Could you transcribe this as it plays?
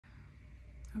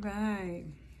All right.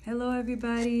 Hello,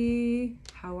 everybody.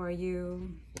 How are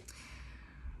you?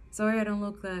 Sorry I don't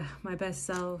look my best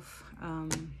self.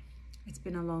 It's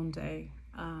been a long day.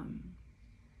 I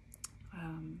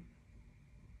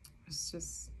was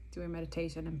just doing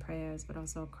meditation and prayers, but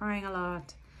also crying a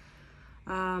lot,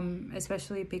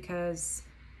 especially because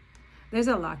there's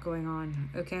a lot going on,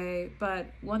 okay? But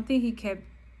one thing he kept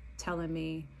telling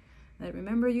me, that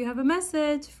remember you have a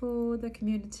message for the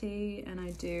community, and I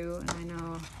do, and I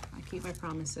know I keep my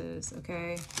promises,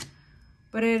 okay?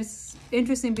 But it's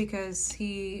interesting because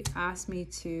he asked me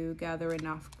to gather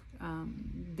enough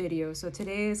videos. So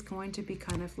today is going to be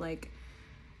kind of like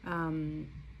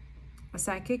a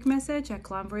psychic message, a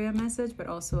clairvoyant message, but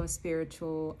also a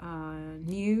spiritual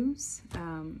news,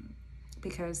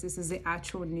 because this is the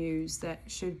actual news that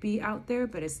should be out there,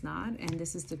 but it's not. And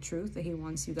this is the truth that he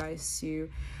wants you guys to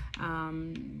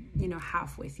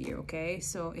have with you, okay?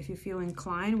 So if you feel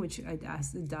inclined, which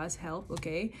it does help,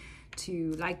 okay,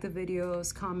 to like the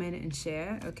videos, comment and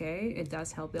share, okay? It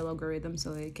does help the algorithm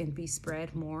so it can be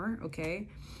spread more, okay?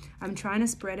 I'm trying to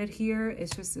spread it here.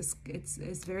 It's just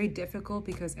it's very difficult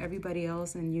because everybody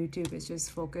else on YouTube is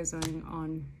just focusing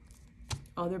on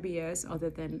other BS other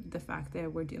than the fact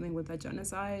that we're dealing with a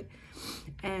genocide.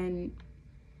 And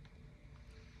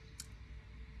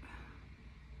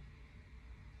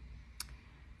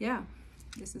yeah,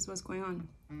 this is what's going on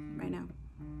right now.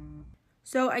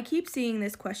 So I keep seeing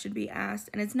this question be asked,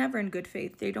 and it's never in good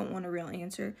faith. They don't want a real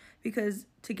answer, because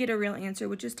to get a real answer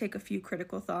would just take a few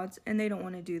critical thoughts, and they don't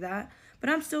want to do that. But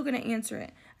I'm still going to answer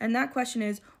it. And that question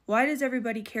is, why does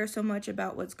everybody care so much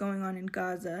about what's going on in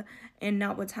Gaza and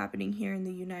not what's happening here in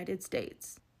the United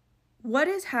States? What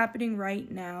is happening right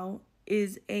now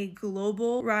is a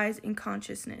global rise in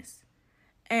consciousness.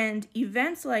 And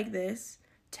events like this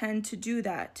tend to do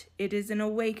that. It is an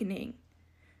awakening.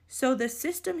 So the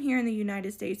system here in the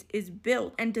United States is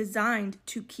built and designed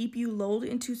to keep you lulled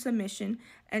into submission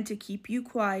and to keep you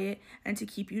quiet and to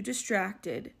keep you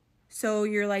distracted. So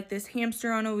you're like this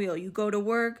hamster on a wheel. You go to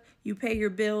work, you pay your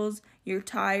bills, you're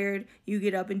tired, you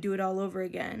get up and do it all over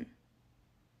again.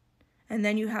 And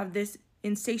then you have this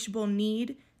insatiable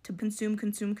need to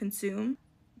consume.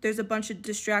 There's a bunch of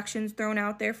distractions thrown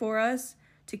out there for us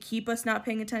to keep us not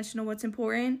paying attention to what's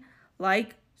important,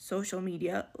 like social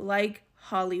media, like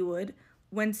Hollywood.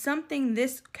 When something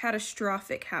this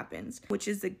catastrophic happens, which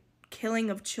is the killing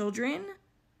of children,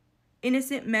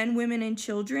 innocent men, women, and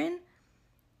children,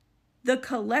 the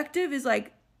collective is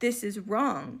like, this is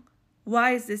wrong.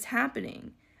 Why is this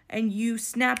happening? And you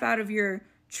snap out of your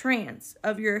trance,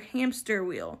 of your hamster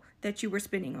wheel that you were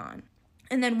spinning on.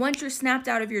 And then once you're snapped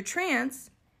out of your trance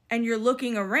and you're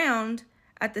looking around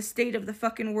at the state of the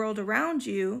fucking world around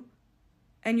you,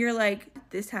 and you're like,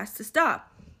 this has to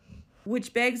stop.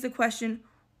 Which begs the question,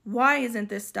 why isn't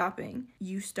this stopping?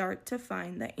 You start to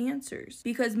find the answers.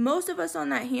 Because most of us on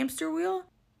that hamster wheel,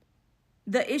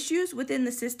 the issues within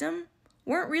the system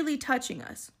weren't really touching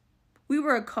us. We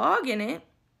were a cog in it,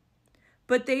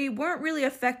 but they weren't really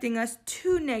affecting us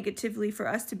too negatively for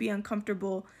us to be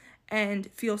uncomfortable and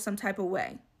feel some type of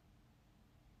way.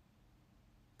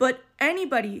 But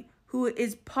anybody who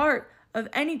is part of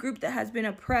any group that has been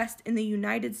oppressed in the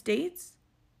United States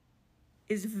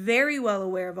is very well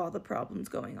aware of all the problems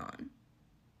going on.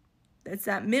 It's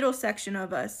that middle section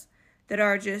of us that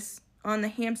are just on the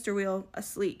hamster wheel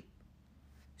asleep.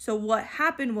 So what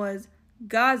happened was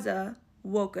Gaza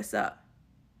woke us up.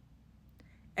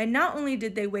 And not only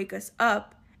did they wake us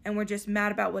up and we're just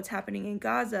mad about what's happening in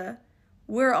Gaza,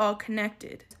 we're all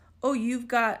connected. Oh, you've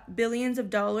got billions of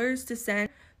dollars to send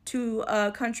to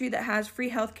a country that has free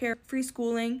healthcare, free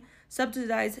schooling,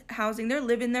 subsidized housing. They're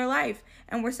living their life,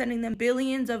 and we're sending them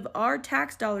billions of our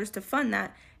tax dollars to fund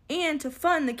that and to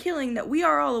fund the killing that we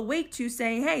are all awake to,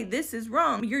 saying, hey, this is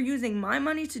wrong. You're using my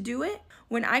money to do it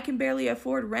when I can barely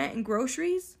afford rent and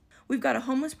groceries. We've got a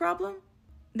homeless problem.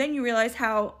 Then you realize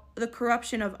how the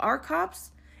corruption of our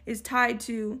cops is tied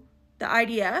to the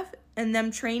IDF and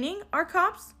them training our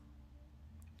cops.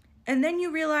 And then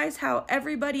you realize how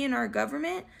everybody in our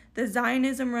government, the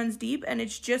Zionism runs deep, and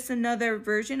it's just another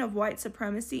version of white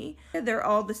supremacy. They're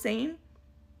all the same.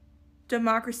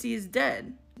 Democracy is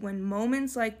dead. When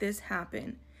moments like this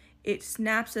happen, it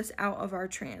snaps us out of our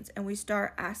trance and we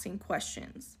start asking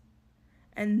questions.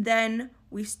 And then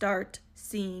we start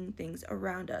seeing things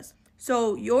around us.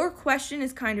 So your question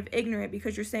is kind of ignorant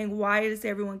because you're saying, why does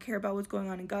everyone care about what's going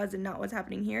on in Gaza and not what's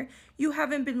happening here? You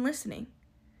haven't been listening.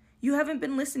 You haven't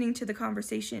been listening to the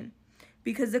conversation,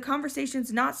 because the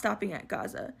conversation's not stopping at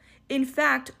Gaza. In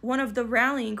fact, one of the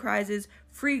rallying cries is,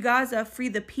 free Gaza, free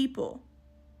the people.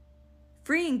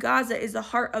 Freeing Gaza is the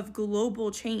heart of global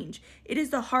change. It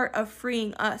is the heart of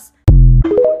freeing us.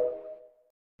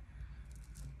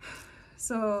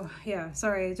 So yeah,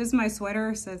 sorry, just my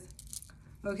sweater says,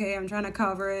 okay, I'm trying to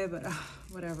cover it, but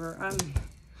whatever.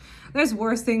 There's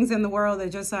worse things in the world than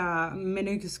just a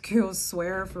minuscule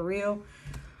swear, for real.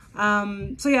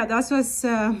 So yeah,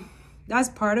 that's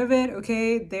part of it.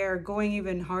 Okay, they're going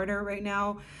even harder right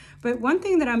now. But one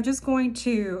thing that I'm just going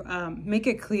to make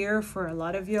it clear for a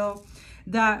lot of y'all,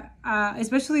 that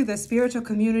especially the spiritual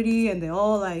community, and they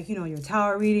all like, you know, your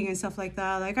tower reading and stuff like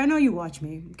that. Like, I know you watch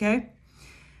me, okay?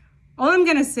 All I'm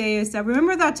going to say is that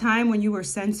remember that time when you were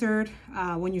censored,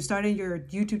 when you started your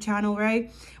YouTube channel,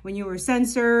 right? When you were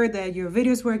censored, that your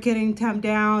videos were getting tamped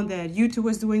down, that YouTube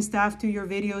was doing stuff to your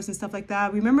videos and stuff like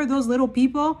that. Remember those little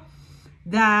people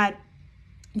that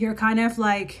you're kind of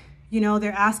like, you know,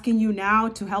 they're asking you now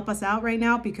to help us out right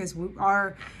now, because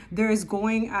there is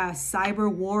going a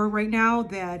cyber war right now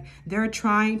that they're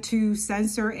trying to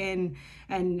censor and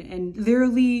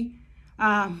literally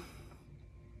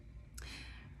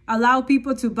allow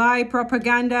people to buy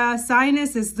propaganda.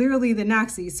 Zionists is literally the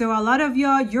Nazis. So a lot of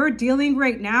y'all, you're dealing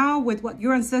right now with what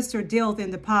your ancestor dealt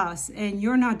in the past, and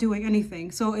you're not doing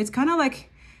anything. So it's kind of like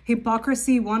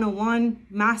hypocrisy 101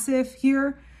 massive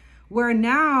here, where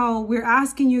now we're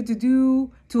asking you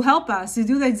to help us to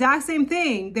do the exact same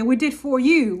thing that we did for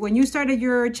you when you started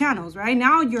your channels, right?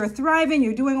 Now you're thriving,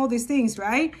 you're doing all these things,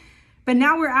 right? But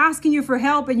now we're asking you for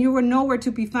help and you were nowhere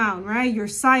to be found, right? You're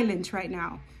silent right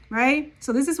now, right?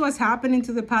 So this is what's happening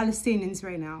to the Palestinians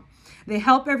right now. They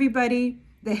help everybody.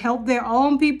 They help their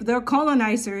own people, their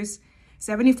colonizers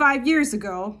 75 years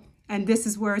ago. And this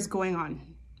is where it's going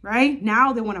on, right?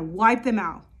 Now they want to wipe them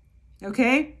out,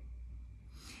 okay?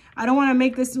 I don't want to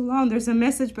make this too long. There's a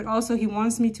message, but also he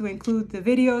wants me to include the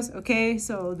videos, okay?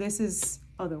 So this is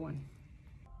other one.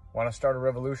 Want to start a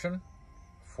revolution?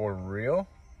 For real?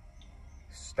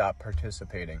 Stop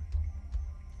participating.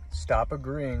 Stop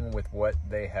agreeing with what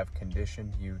they have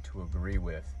conditioned you to agree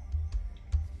with.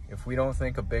 If we don't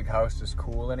think a big house is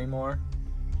cool anymore,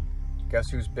 guess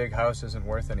whose big house isn't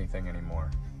worth anything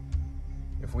anymore?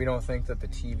 If we don't think that the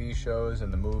TV shows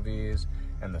and the movies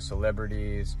and the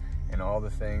celebrities and all the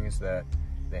things that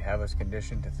they have us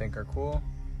conditioned to think are cool,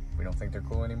 if we don't think they're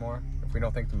cool anymore, if we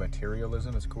don't think the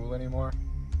materialism is cool anymore,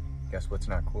 guess what's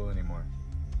not cool anymore?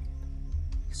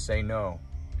 Say no.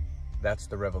 That's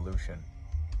the revolution.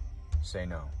 Say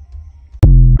no.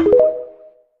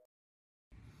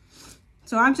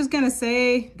 So I'm just going to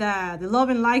say that the love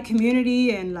and light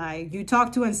community, and like you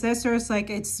talk to ancestors, like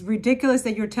it's ridiculous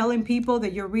that you're telling people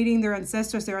that you're reading their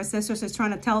ancestors is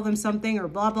trying to tell them something or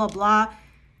blah, blah, blah.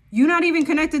 You're not even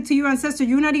connected to your ancestor.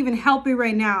 You're not even helping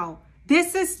right now.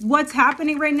 This is what's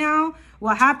happening right now.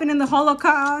 What happened in the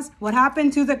Holocaust, what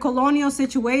happened to the colonial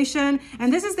situation.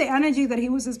 And this is the energy that he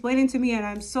was explaining to me. And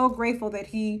I'm so grateful that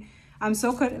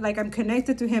I'm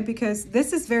connected to him, because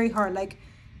this is very hard. Like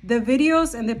the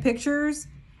videos and the pictures.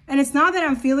 And it's not that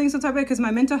I'm feeling some type of, because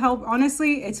my mental health,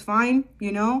 honestly, it's fine.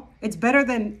 You know, it's better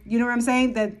than, you know what I'm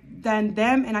saying, than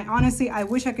them. And I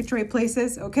wish I could trade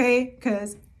places. Okay.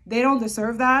 Because they don't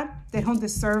deserve that. They don't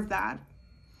deserve that.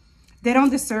 They don't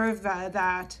deserve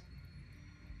that.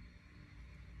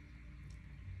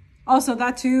 Also,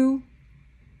 that too,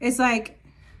 it's like,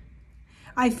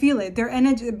 I feel it. Their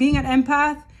energy, being an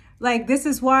empath, like this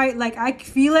is why, like I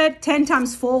feel it 10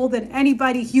 times fold than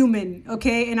anybody human,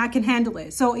 okay? And I can handle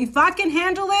it. So if I can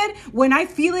handle it, when I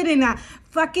feel it in a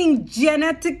fucking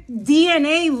genetic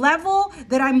DNA level,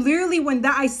 that I'm literally, when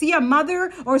I see a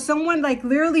mother or someone like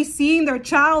literally seeing their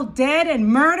child dead and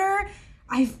murder,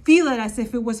 I feel it as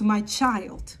if it was my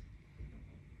child.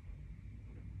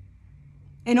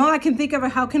 And all I can think of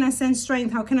is, how can I send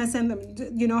strength? How can I send them,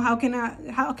 you know, how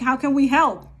can we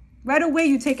help? Right away,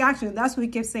 you take action. That's what we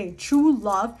keep saying. True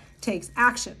love takes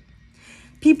action.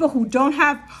 People who don't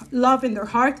have love in their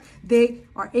heart, they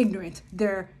are ignorant.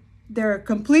 They're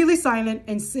completely silent.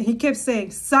 And he kept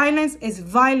saying, silence is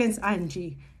violence,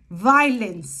 Angie.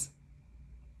 Violence.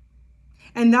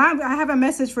 And now I have a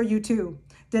message for you too.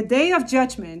 The day of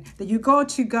judgment, that you go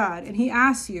to God and he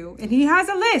asks you, and he has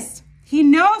a list. He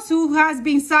knows who has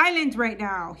been silent right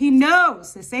now. He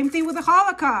knows. The same thing with the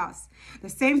Holocaust. The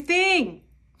same thing.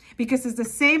 Because it's the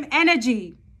same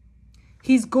energy.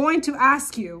 He's going to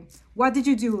ask you, what did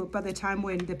you do by the time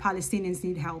when the Palestinians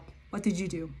need help? What did you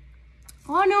do?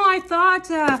 Oh, no, I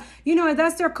thought, you know,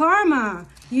 that's their karma,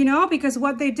 you know, because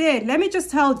what they did. Let me just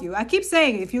tell you. I keep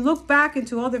saying, if you look back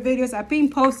into all the videos, I've been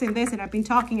posting this and I've been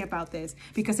talking about this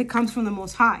because it comes from the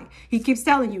Most High. He keeps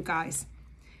telling you guys.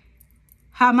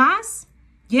 Hamas,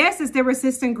 yes, it's the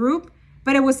resistant group,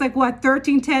 but it was like, what,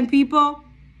 13, 10 people?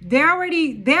 They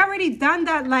already done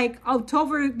that like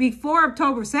before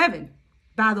October 7th,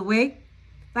 by the way.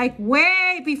 Like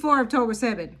way before October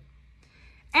 7th.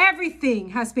 Everything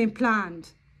has been planned.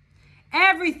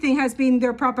 Everything has been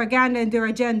their propaganda and their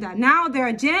agenda. Now their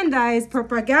agenda is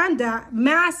propaganda,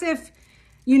 massive,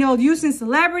 you know, using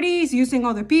celebrities, using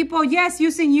other people. Yes,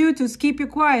 using you to keep you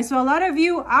quiet. So a lot of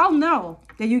you, I'll know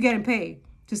that you're getting paid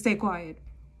to stay quiet,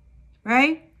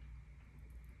 right?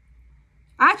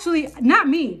 Actually, not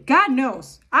me. God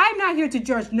knows. I'm not here to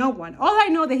judge no one. All I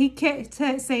know that he kept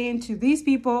saying to these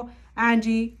people,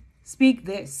 Angie, speak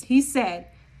this. He said,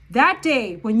 that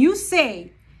day when you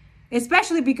say,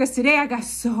 especially because today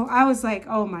I was like,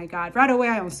 oh my God, right away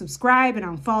I unsubscribe and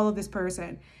unfollow this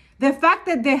person. The fact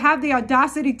that they have the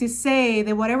audacity to say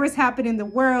that whatever's happened in the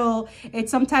world,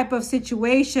 it's some type of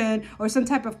situation or some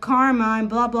type of karma and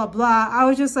blah, blah, blah. I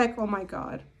was just like, oh my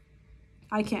God,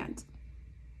 I can't.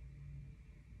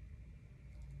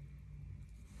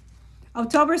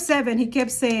 October 7th, he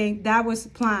kept saying that was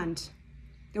planned.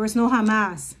 There was no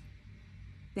Hamas.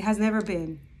 There has never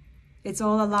been. It's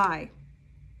all a lie.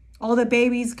 All the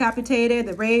babies decapitated,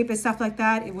 the rape and stuff like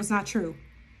that, it was not true.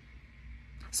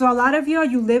 So a lot of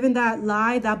you live in that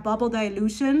lie, that bubble, that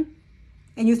illusion,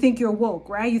 and you think you're woke,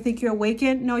 right? You think you're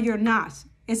awakened. No, you're not.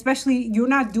 Especially you're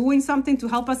not doing something to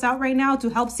help us out right now, to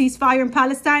help ceasefire in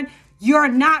Palestine. You're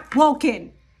not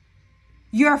woken.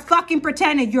 You're fucking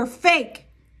pretending. You're fake.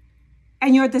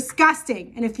 And you're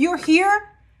disgusting. And if you're here,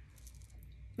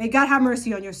 may God have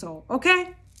mercy on your soul,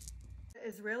 okay? The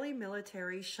Israeli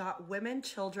military shot women,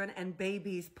 children, and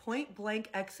babies point-blank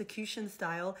execution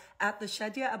style at the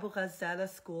Shadia Abu Ghazala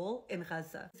school in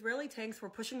Gaza. Israeli tanks were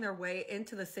pushing their way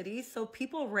into the city, so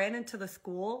people ran into the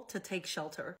school to take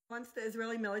shelter. Once the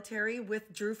Israeli military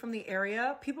withdrew from the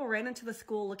area, people ran into the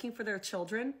school looking for their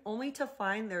children, only to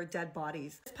find their dead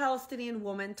bodies. This Palestinian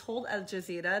woman told Al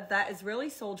Jazeera that Israeli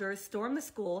soldiers stormed the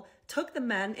school, took the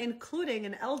men, including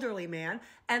an elderly man,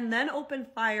 and then opened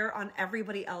fire on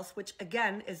everybody else, which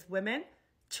again is women,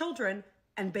 children,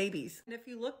 and babies. And if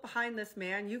you look behind this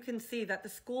man, you can see that the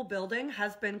school building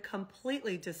has been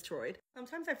completely destroyed.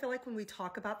 Sometimes I feel like when we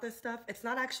talk about this stuff, it's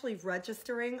not actually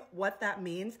registering what that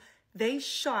means. They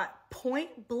shot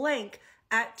point blank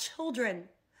at children,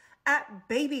 at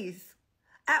babies,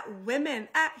 at women,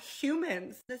 at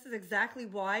humans. This is exactly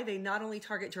why they not only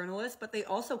target journalists, but they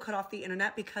also cut off the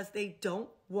internet because they don't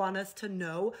want us to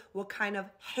know what kind of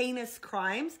heinous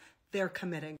crimes they're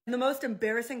committing. And the most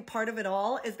embarrassing part of it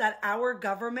all is that our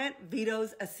government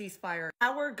vetoes a ceasefire.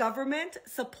 Our government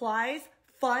supplies,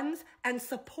 funds, and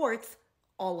supports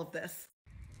all of this.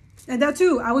 And that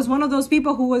too, I was one of those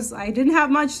people who I didn't have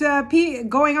much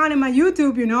going on in my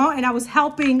YouTube, you know, and I was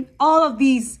helping all of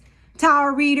these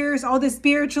tarot readers, all the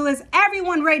spiritualists,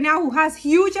 everyone right now who has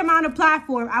huge amount of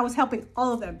platform. I was helping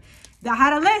all of them. I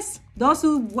had a list. Those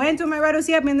who went to my red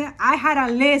OCF, I had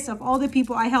a list of all the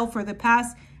people I helped for the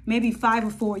past maybe 5 or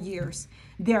 4 years.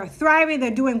 They're thriving,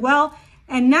 they're doing well.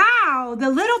 And now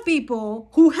the little people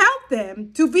who helped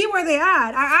them to be where they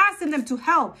are asking them to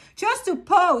help, just to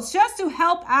post, just to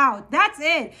help out. That's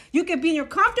it. You can be in your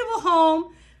comfortable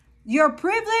home. Your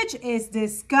privilege is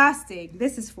disgusting.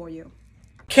 This is for you.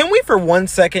 Can we for 1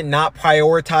 second not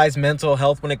prioritize mental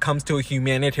health when it comes to a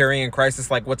humanitarian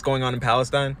crisis like what's going on in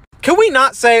Palestine? Can we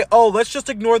not say, oh, let's just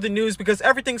ignore the news because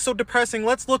everything's so depressing,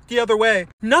 let's look the other way?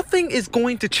 Nothing is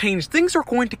going to change. Things are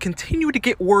going to continue to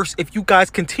get worse if you guys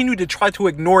continue to try to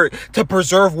ignore it to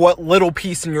preserve what little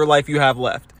peace in your life you have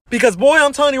left. Because boy,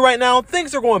 I'm telling you right now,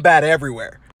 things are going bad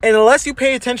everywhere. And unless you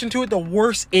pay attention to it, the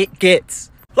worse it gets.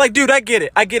 Like, dude, I get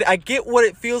it. I get what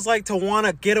it feels like to want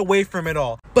to get away from it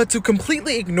all. But to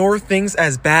completely ignore things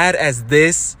as bad as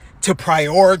this, to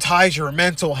prioritize your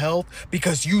mental health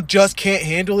because you just can't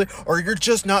handle it or you're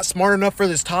just not smart enough for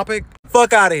this topic,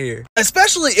 fuck out of here.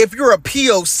 Especially if you're a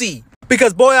POC.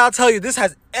 Because boy, I'll tell you, this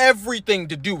has everything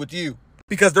to do with you.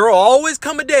 Because there will always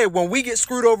come a day when we get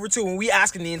screwed over too and we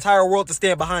asking the entire world to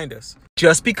stand behind us.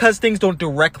 Just because things don't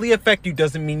directly affect you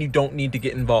doesn't mean you don't need to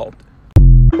get involved.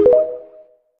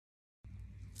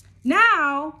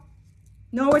 Now,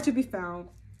 nowhere to be found.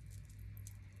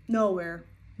 Nowhere.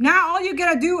 Now all you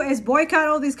gotta do is boycott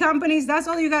all these companies. That's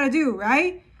all you gotta do,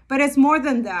 right? But it's more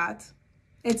than that.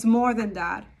 It's more than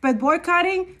that. But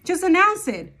boycotting, just announce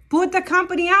it. Put the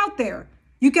company out there.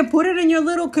 You can put it in your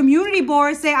little community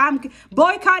board. Say, I'm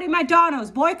boycotting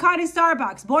McDonald's, boycotting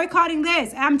Starbucks, boycotting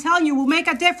this. I'm telling you, we'll make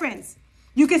a difference.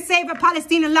 You can save a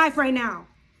Palestinian life right now.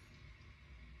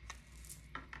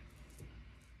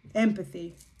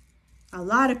 Empathy. A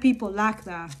lot of people lack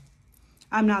that.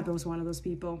 I'm not one of those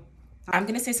people. I'm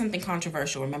going to say something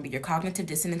controversial. Remember, your cognitive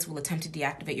dissonance will attempt to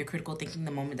deactivate your critical thinking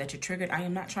the moment that you're triggered. I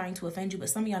am not trying to offend you, but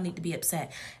some of y'all need to be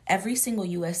upset. Every single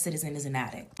U.S. citizen is an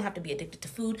addict. You don't have to be addicted to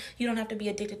food. You don't have to be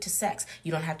addicted to sex.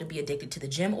 You don't have to be addicted to the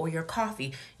gym or your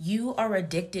coffee. You are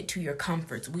addicted to your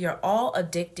comforts. We are all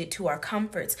addicted to our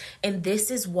comforts. And this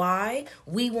is why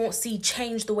we won't see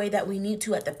change the way that we need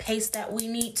to at the pace that we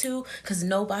need to, because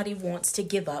nobody wants to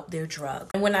give up their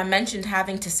drug. And when I mentioned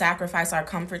having to sacrifice our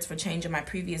comforts for change in my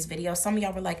previous video, some of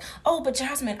y'all were like, oh, but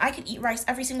Jasmine, I could eat rice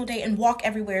every single day and walk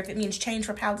everywhere if it means change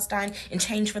for Palestine and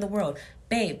change for the world.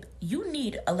 Babe, you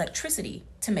need electricity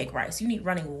to make rice. You need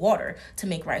running water to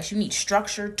make rice. You need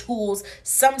structure, tools,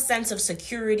 some sense of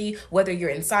security, whether you're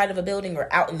inside of a building or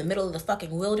out in the middle of the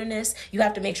fucking wilderness. You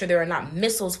have to make sure there are not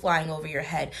missiles flying over your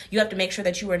head. You have to make sure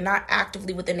that you are not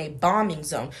actively within a bombing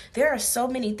zone. There are so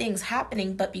many things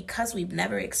happening, but because we've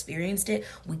never experienced it,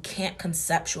 we can't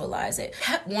conceptualize it. I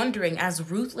kept wondering, as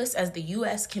ruthless as the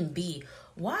US can be,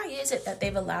 why is it that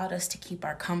they've allowed us to keep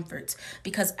our comforts?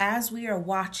 Because as we are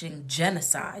watching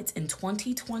genocides in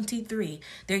 2023,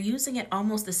 they're using it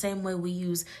almost the same way we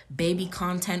use baby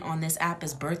content on this app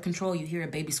as birth control. You hear a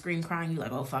baby scream crying, you're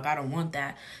like, oh fuck, I don't want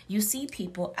that. You see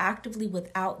people actively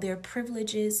without their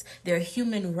privileges, their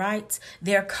human rights,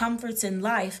 their comforts in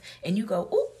life, and you go,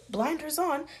 ooh, blinders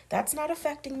on, that's not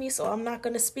affecting me, so I'm not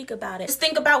going to speak about it. Just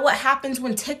think about what happens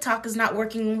when TikTok is not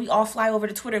working, when we all fly over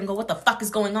to Twitter and go, what the fuck is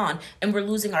going on? And we're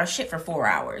losing our shit for 4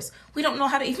 hours. We don't know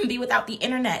how to even be without the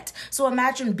internet. So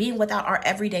imagine being without our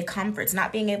everyday comforts,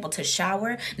 not being able to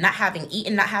shower, not having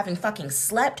eaten, not having fucking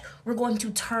slept. We're going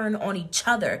to turn on each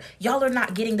other. Y'all are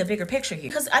not getting the bigger picture here.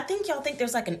 Because I think y'all think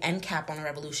there's like an end cap on a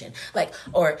revolution, like,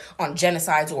 or on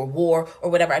genocides or war or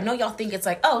whatever. I know y'all think it's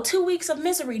like, oh, 2 weeks of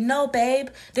misery. No, babe.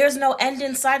 There's no end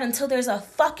in sight until there's a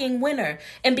fucking winner.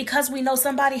 And because we know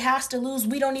somebody has to lose,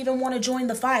 we don't even want to join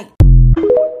the fight.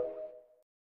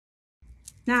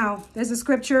 Now, there's a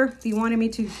scripture he wanted me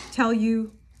to tell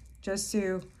you, just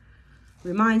to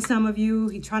remind some of you.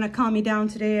 He's trying to calm me down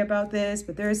today about this,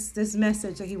 but there's this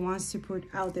message that he wants to put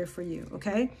out there for you,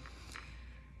 okay?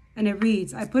 And it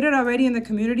reads, I put it already in the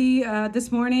community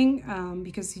this morning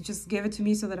because he just gave it to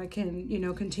me so that I can, you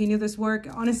know, continue this work.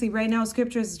 Honestly, right now,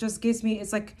 scriptures just gives me,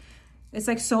 it's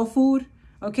like soul food.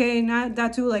 Okay, not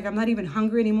that too, like I'm not even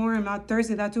hungry anymore. I'm not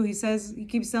thirsty. That too, he says, he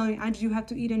keeps telling me, you have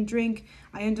to eat and drink.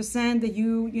 I understand that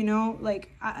you know,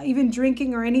 like even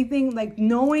drinking or anything, like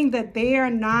knowing that they are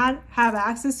not have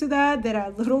access to that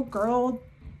a little girl,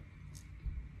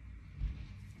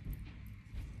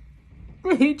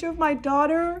 the age of my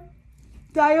daughter,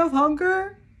 die of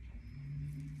hunger.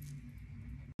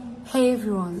 Hey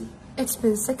everyone, it's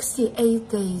been 68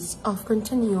 days of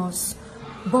continuous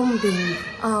bombing,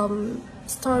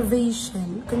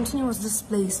 starvation, continuous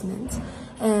displacement.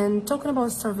 And talking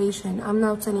about starvation, I'm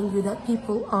now telling you that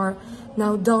people are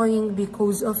now dying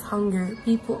because of hunger.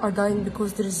 People are dying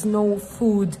because there is no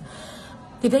food.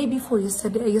 The day before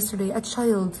yesterday, a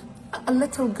child, a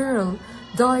little girl,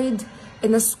 died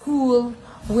in a school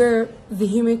where the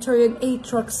humanitarian aid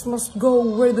trucks must go,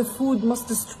 where the food must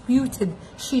be distributed.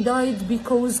 She died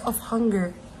because of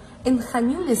hunger. In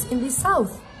Khan Yunis, in the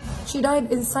south, she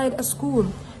died inside a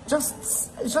school,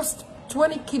 just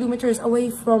 20 kilometers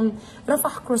away from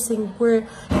Rafah crossing, where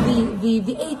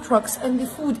the aid trucks and the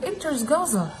food enters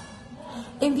Gaza.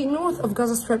 In the north of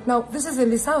Gaza Strip, now this is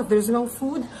in the south, there's no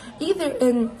food either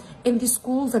in the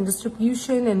schools and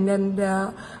distribution, and then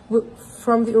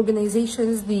from the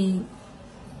organizations, the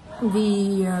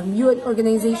UN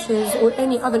organizations or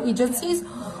any other agencies,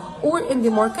 or in the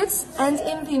markets. And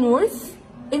in the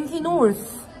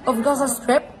north of Gaza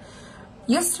Strip,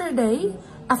 yesterday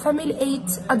a family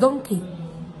ate a donkey.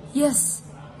 Yes,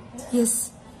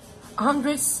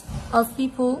 hundreds of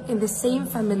people in the same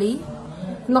family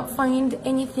not find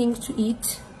anything to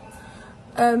eat,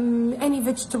 any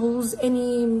vegetables,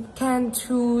 any canned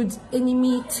food, any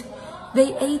meat.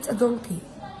 They ate a donkey.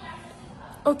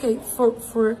 Okay,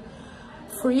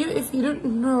 for you, if you don't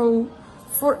know,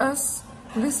 for us,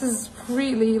 this is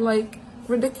really like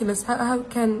ridiculous. How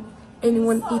can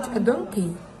anyone eat a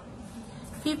donkey?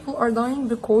 People are dying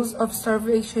because of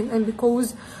starvation and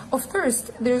because of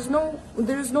thirst. There's no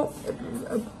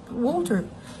water,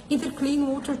 either clean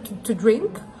water to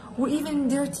drink or even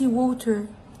dirty water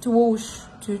to wash,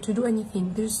 to do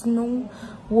anything. There's no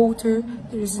water,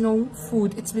 there is no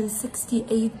food. It's been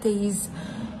 68 days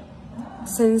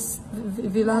since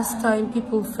the last time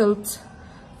people felt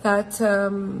that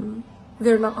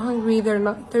they're not hungry, they're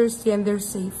not thirsty, and they're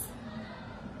safe.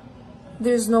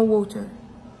 There's no water.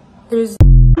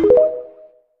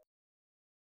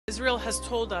 Israel has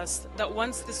told us that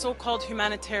once the so-called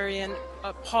humanitarian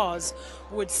pause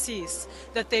would cease,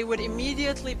 that they would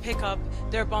immediately pick up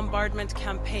their bombardment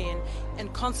campaign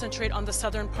and concentrate on the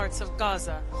southern parts of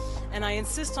Gaza. And I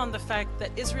insist on the fact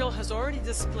that Israel has already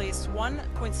displaced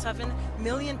 1.7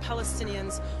 million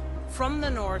Palestinians from the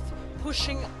north,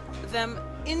 pushing them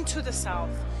into the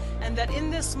south. And that in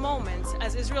this moment,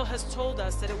 as Israel has told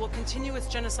us that it will continue its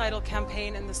genocidal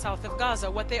campaign in the south of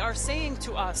Gaza, what they are saying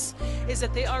to us is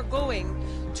that they are going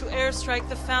to airstrike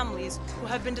the families who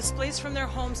have been displaced from their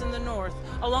homes in the north,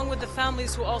 along with the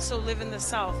families who also live in the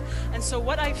south. And so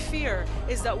what I fear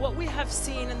is that what we have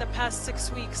seen in the past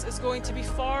 6 weeks is going to be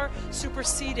far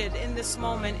superseded in this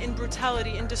moment in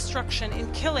brutality, in destruction,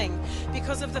 in killing,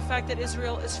 because of the fact that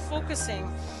Israel is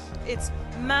focusing its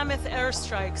mammoth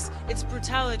airstrikes, its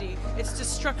brutality, its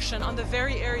destruction on the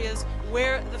very areas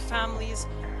where the families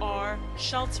are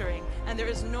sheltering. And there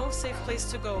is no safe place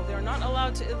to go. They're not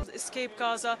allowed to escape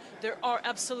Gaza. There are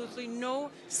absolutely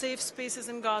no safe spaces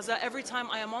in Gaza. Every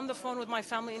time I am on the phone with my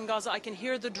family in Gaza, I can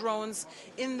hear the drones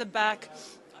in the back,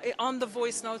 on the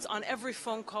voice notes, on every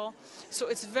phone call. So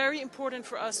it's very important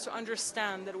for us to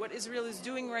understand that what Israel is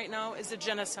doing right now is a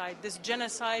genocide. This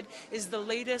genocide is the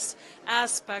latest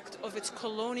aspect of its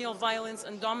colonial violence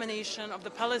and domination of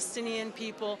the Palestinian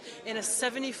people in a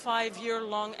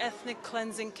 75-year-long ethnic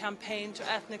cleansing campaign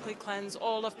to ethnically cleanse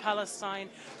all of Palestine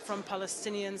from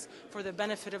Palestinians for the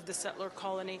benefit of the settler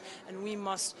colony. And we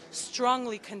must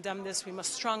strongly condemn this. We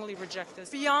must strongly reject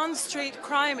this. Beyond straight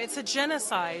crime, it's a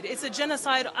genocide. It's a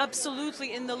genocide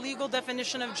absolutely in the legal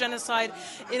definition of genocide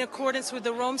in accordance with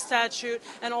the Rome Statute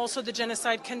and also the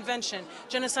Genocide Convention.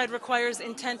 Genocide requires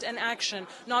intent and action.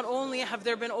 Not only have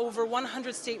there been over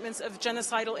 100 statements of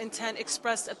genocidal intent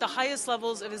expressed at the highest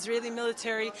levels of Israeli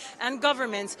military and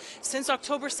government since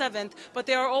October 7th, but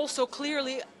they are also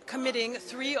clearly committing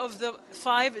 3 of the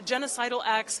 5 genocidal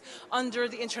acts under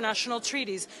the international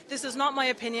treaties. This is not my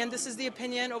opinion. This is the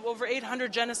opinion of over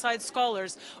 800 genocide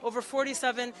scholars, over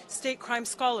 47 state crime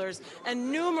scholars,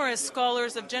 and numerous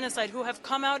scholars of genocide who have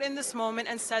come out in this moment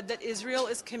and said that Israel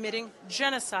is committing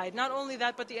genocide. Not only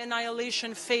that, but the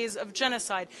annihilation phase of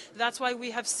genocide. That's why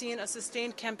we have seen a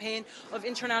sustained campaign of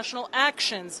international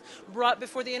actions brought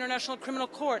before the International Criminal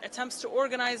Court, attempts to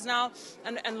organize now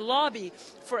and lobby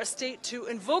for a state to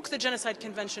invoke the Genocide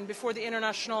Convention before the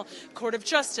International Court of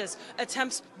Justice,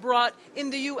 attempts brought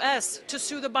in the U.S. to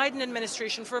sue the Biden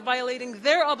administration for violating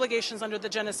their obligations under the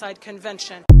Genocide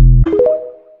Convention.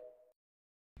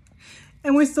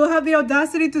 And we still have the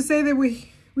audacity to say that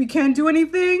we can't do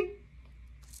anything?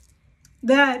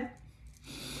 That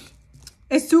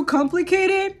it's too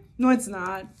complicated? No, it's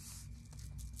not.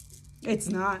 It's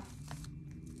not.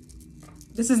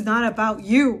 This is not about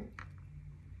you.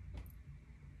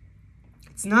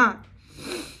 It's not.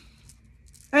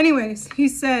 Anyways, he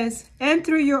says, and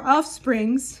through your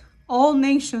offsprings, all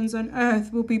nations on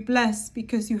earth will be blessed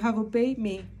because you have obeyed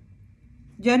me.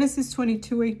 Genesis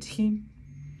 22:18.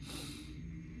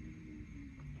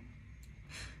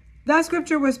 That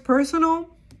scripture was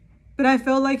personal, but I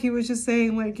felt like he was just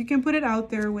saying, like, you can put it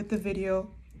out there with the video.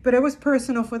 But it was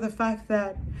personal for the fact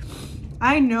that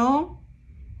I know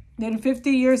that in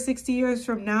 50 years, 60 years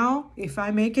from now, if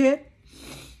I make it,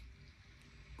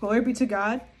 glory be to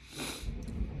God,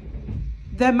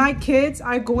 that my kids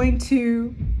are going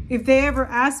to, if they ever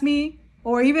ask me,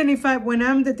 or even if when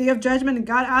I'm the day of judgment and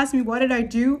God asks me, what did I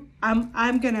do?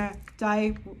 I'm going to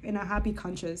die in a happy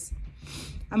conscience.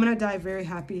 I'm going to die very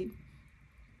happy.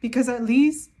 Because at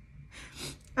least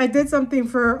I did something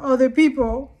for other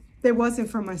people that wasn't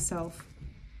for myself.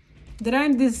 That I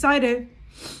decided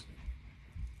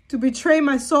to betray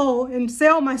my soul and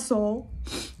sell my soul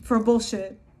for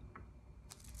bullshit.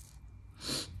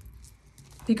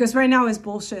 Because right now it's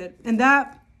bullshit. And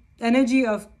that energy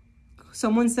of,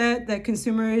 someone said that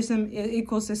consumerism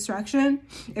equals distraction.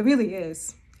 It really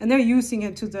is. And they're using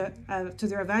it to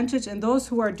their advantage. And those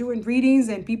who are doing readings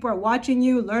and people are watching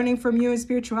you, learning from you in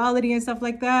spirituality and stuff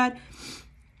like that,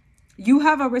 you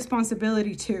have a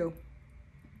responsibility too.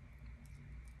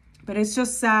 But it's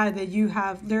just sad that you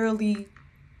have literally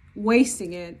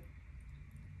wasting it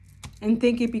and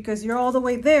thinking because you're all the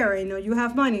way there, you know, you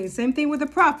have money. Same thing with the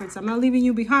prophets. I'm not leaving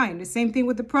you behind. The same thing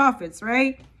with the prophets,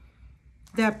 right?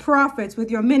 The prophets with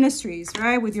your ministries,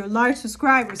 right? With your large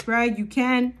subscribers, right? You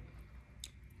can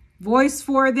voice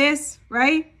for this,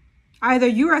 right? Either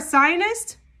you're a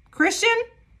Zionist, Christian,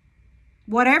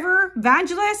 whatever,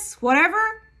 evangelist, whatever,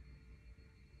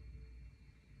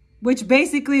 which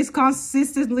basically is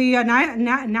consistently a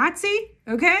Nazi,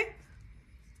 okay?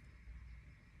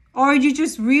 Or you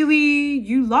just really,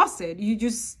 you lost it. You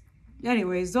just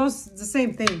Anyways, those the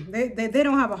same thing. They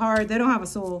don't have a heart. They don't have a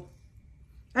soul.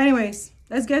 Anyways,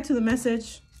 let's get to the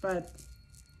message. But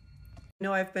I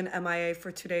know I've been MIA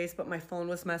for 2 days, but my phone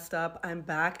was messed up. I'm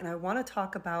back, and I want to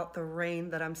talk about the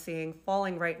rain that I'm seeing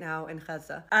falling right now in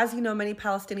Gaza. As you know, many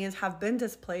Palestinians have been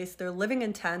displaced. They're living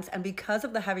in tents, and because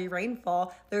of the heavy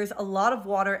rainfall, there's a lot of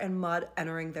water and mud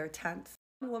entering their tents.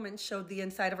 One woman showed the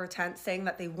inside of her tent saying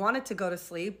that they wanted to go to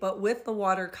sleep, but with the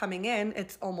water coming in,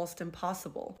 it's almost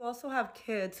impossible. We also have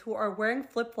kids who are wearing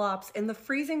flip-flops in the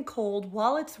freezing cold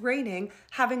while it's raining,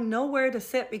 having nowhere to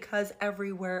sit because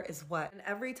everywhere is wet. And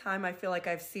every time I feel like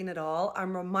I've seen it all,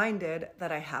 I'm reminded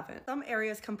that I haven't. Some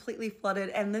areas completely flooded,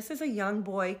 and this is a young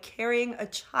boy carrying a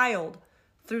child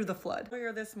through the flood.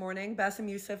 Earlier this morning, Bassem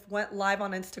Youssef went live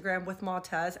on Instagram with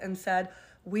Montez and said,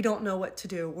 "We don't know what to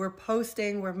do. We're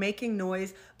posting, we're making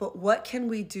noise, but what can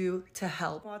we do to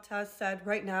help?" Montez said,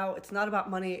 right now, it's not about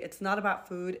money, it's not about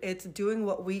food, it's doing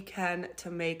what we can to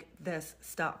make this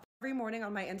stop. Every morning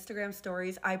on my Instagram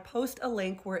stories, I post a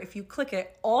link where if you click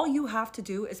it, all you have to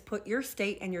do is put your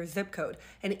state and your zip code.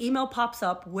 An email pops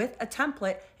up with a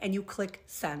template and you click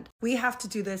send. We have to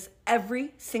do this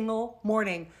every single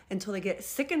morning until they get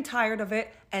sick and tired of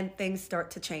it and things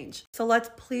start to change. So let's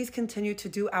please continue to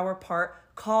do our part.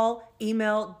 Call,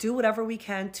 email, do whatever we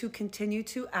can to continue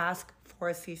to ask for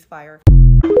a ceasefire.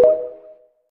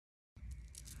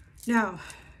 now,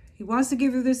 he wants to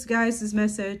give you this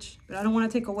message, but I don't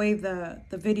want to take away the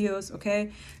videos,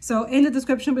 okay? So in the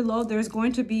description below, there's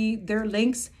going to be their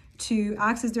links to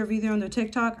access their video on their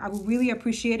TikTok. I would really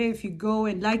appreciate it if you go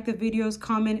and like the videos,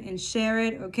 comment, and share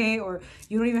it, okay? Or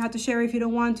you don't even have to share it if you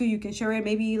don't want to. You can share it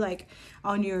maybe like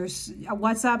on your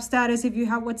WhatsApp status if you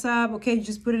have WhatsApp, okay? You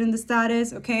just put it in the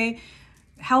status, okay?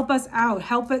 Help us out.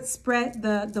 Help it spread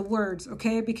the words,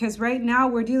 okay? Because right now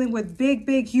we're dealing with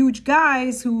big, huge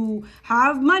guys who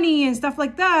have money and stuff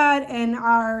like that and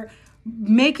are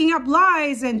making up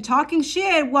lies and talking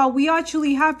shit while we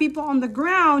actually have people on the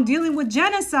ground dealing with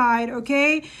genocide,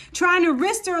 okay? Trying to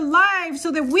risk their lives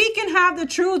so that we can have the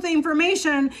truth, the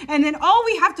information, and then all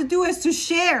we have to do is to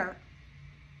share.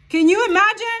 Can you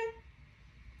imagine?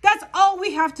 That's all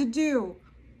we have to do.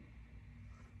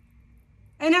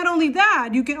 And not only that,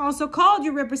 you can also call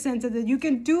your representative. You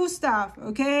can do stuff,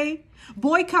 okay?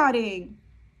 Boycotting.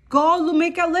 Go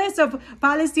make a list of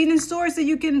Palestinian stores that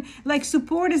you can like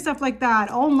support and stuff like that,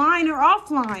 online or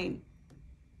offline.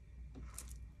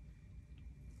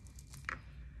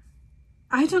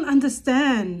 I don't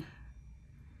understand.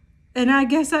 And I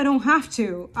guess I don't have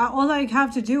to. All I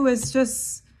have to do is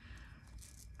just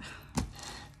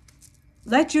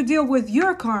let you deal with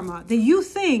your karma that you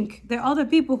think that other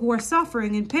people who are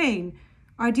suffering in pain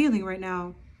are dealing right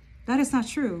now. That is not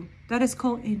true. That is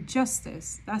called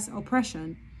injustice. That's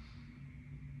oppression.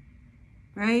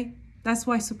 Right? That's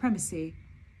why supremacy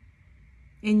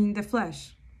in the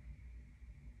flesh.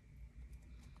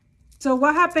 So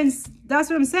what happens? That's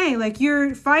what I'm saying. Like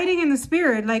you're fighting in the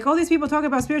spirit. Like all these people talk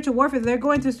about spiritual warfare. They're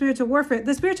going through spiritual warfare.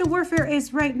 The spiritual warfare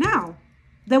is right now.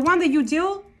 The one that you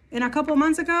deal in a couple of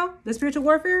months ago, the spiritual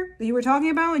warfare that you were talking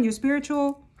about in your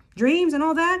spiritual dreams and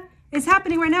all that, is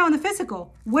happening right now in the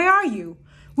physical. Where are you?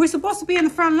 We're supposed to be in the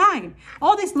front line.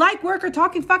 All this light worker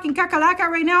talking fucking kakalaka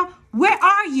right now. Where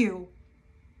are you?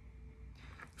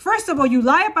 First of all, you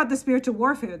lie about the spiritual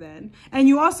warfare then. And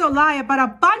you also lie about a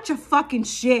bunch of fucking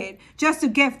shit just to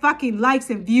get fucking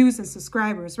likes and views and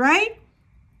subscribers, right?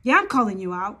 Yeah, I'm calling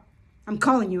you out. I'm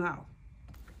calling you out.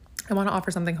 I want to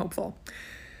offer something hopeful.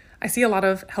 I see a lot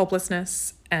of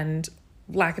helplessness and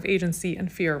lack of agency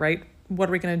and fear, right? What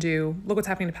are we going to do? Look what's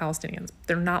happening to Palestinians.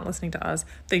 They're not listening to us.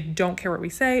 They don't care what we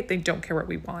say. They don't care what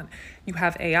we want. You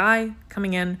have AI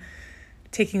coming in,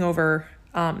 taking over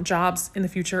jobs in the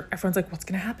future. Everyone's like, what's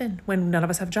going to happen when none of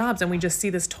us have jobs? And we just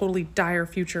see this totally dire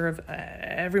future of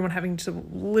everyone having to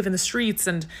live in the streets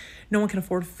and no one can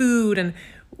afford food and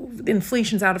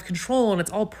inflation's out of control and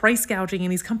it's all price gouging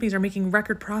and these companies are making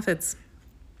record profits.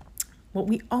 What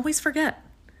we always forget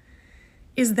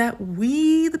is that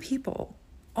we, the people,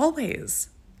 always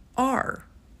are,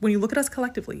 when you look at us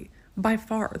collectively, by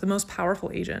far the most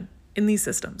powerful agent in these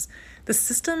systems. The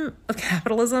system of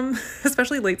capitalism,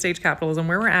 especially late-stage capitalism,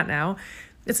 where we're at now,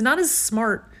 it's not as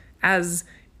smart as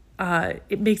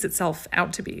it makes itself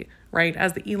out to be, right?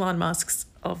 As the Elon Musks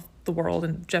of the world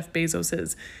and Jeff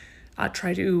Bezos's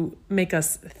try to make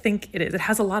us think it is. It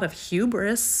has a lot of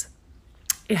hubris.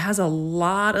 It has a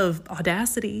lot of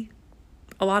audacity,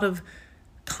 a lot of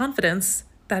confidence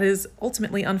that is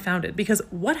ultimately unfounded. Because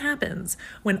what happens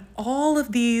when all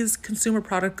of these consumer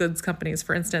product goods companies,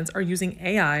 for instance, are using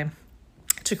AI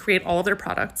to create all of their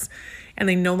products and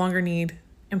they no longer need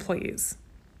employees?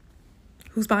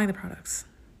 Who's buying the products?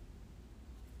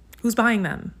 Who's buying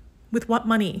them? With what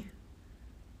money?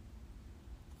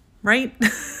 Right?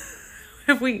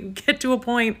 If we get to a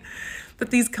point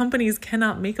that these companies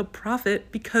cannot make a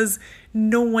profit because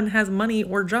no one has money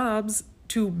or jobs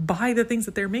to buy the things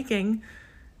that they're making,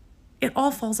 it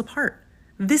all falls apart.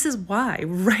 This is why,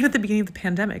 right at the beginning of the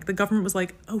pandemic, the government was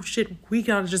like, oh shit, we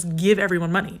gotta just give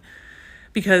everyone money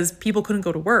because people couldn't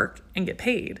go to work and get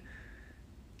paid.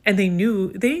 And they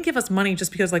knew, they didn't give us money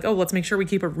just because like, oh, let's make sure we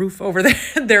keep a roof over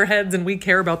their heads and we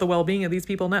care about the well-being of these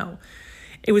people. No,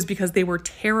 it was because they were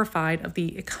terrified of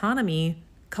the economy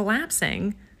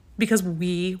collapsing because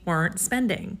we weren't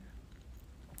spending.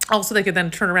 Also, they could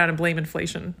then turn around and blame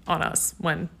inflation on us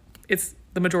when it's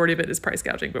the majority of it is price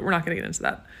gouging, but we're not going to get into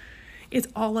that. It's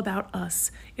all about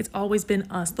us. It's always been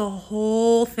us. The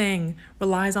whole thing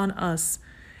relies on us.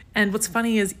 And what's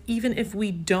funny is even if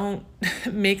we don't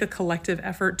make a collective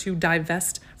effort to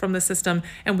divest from the system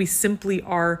and we simply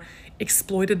are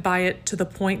exploited by it to the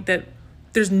point that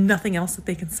there's nothing else that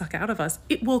they can suck out of us,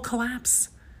 it will collapse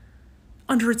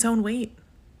under its own weight,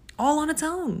 all on its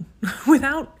own,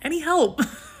 without any help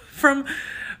from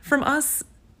us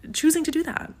choosing to do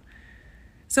that.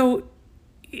 So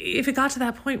if it got to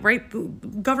that point, right, the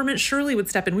government surely would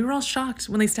step in. We were all shocked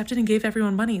when they stepped in and gave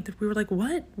everyone money. We were like,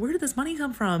 what? Where did this money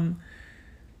come from?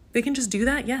 They can just do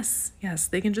that? Yes,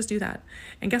 they can just do that.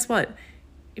 And guess what?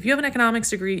 If you have an economics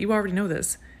degree, you already know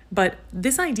this. But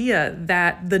this idea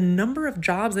that the number of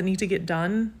jobs that need to get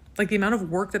done, like the amount of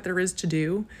work that there is to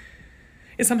do,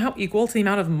 is somehow equal to the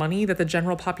amount of money that the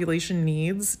general population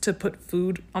needs to put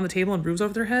food on the table and roofs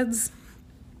over their heads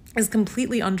is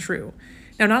completely untrue.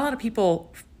 Now, not a lot of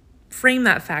people frame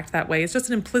that fact that way. It's just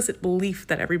an implicit belief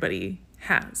that everybody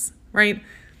has, right?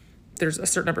 There's a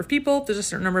certain number of people, there's a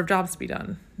certain number of jobs to be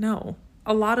done. No,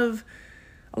 a lot of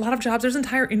jobs, there's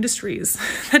entire industries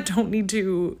that don't need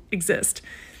to exist.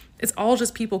 It's all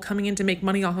just people coming in to make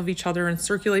money off of each other and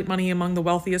circulate money among the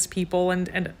wealthiest people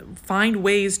and find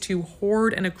ways to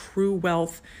hoard and accrue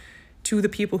wealth to the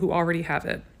people who already have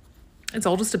it. It's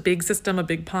all just a big system, a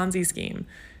big Ponzi scheme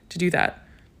to do that.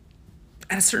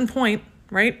 At a certain point,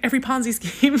 right, every Ponzi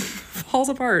scheme falls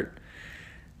apart.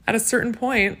 At a certain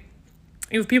point,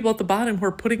 you have people at the bottom who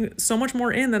are putting so much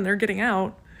more in than they're getting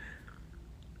out.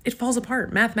 It falls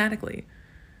apart mathematically.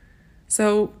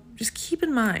 So just keep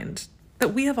in mind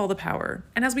that we have all the power.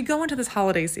 And as we go into this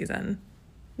holiday season,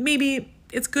 maybe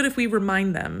it's good if we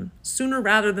remind them sooner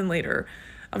rather than later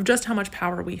of just how much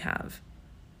power we have.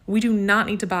 We do not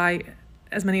need to buy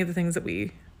as many of the things that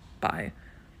we buy.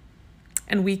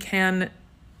 And we can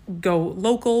go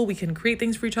local, we can create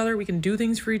things for each other, we can do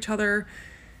things for each other,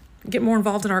 get more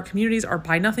involved in our communities, our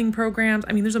buy nothing programs.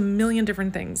 I mean, there's a million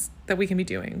different things that we can be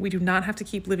doing. We do not have to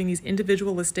keep living these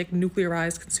individualistic,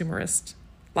 nuclearized, consumerist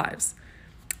lives.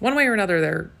 One way or another,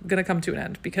 they're going to come to an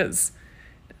end because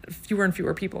fewer and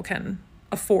fewer people can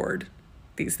afford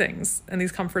these things and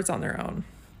these comforts on their own.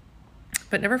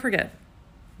 But never forget,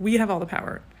 we have all the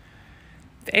power.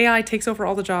 If AI takes over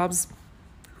all the jobs,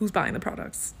 who's buying the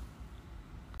products?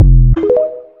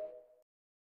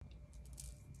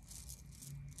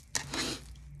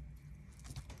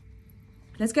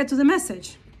 Let's get to the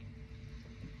message.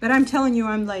 But I'm telling you,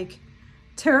 I'm like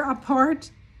tear apart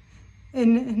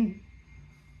and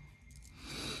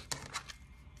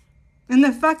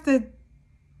the fact that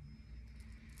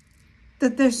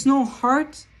there's no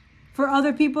heart for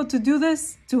other people to do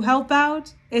this, to help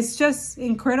out, it's just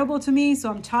incredible to me. So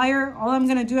I'm tired. All I'm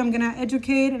going to do, I'm going to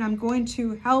educate and I'm going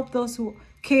to help those who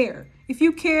care. If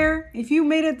you care, if you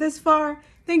made it this far,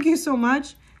 thank you so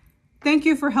much. Thank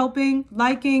you for helping,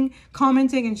 liking,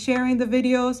 commenting, and sharing the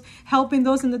videos, helping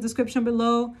those in the description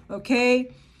below,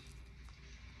 okay?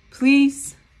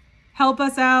 Please help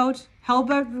us out, help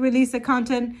us release the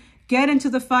content, get into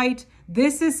the fight.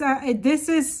 This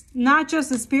is not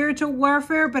just a spiritual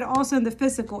warfare, but also in the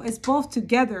physical. It's both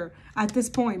together at this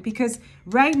point because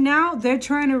right now they're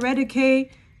trying to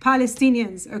eradicate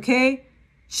Palestinians, okay?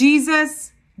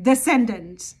 Jesus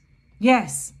descendants.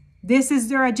 Yes, this is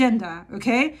their agenda,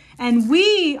 okay? And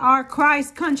we are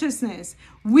Christ consciousness.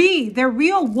 They're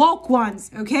real woke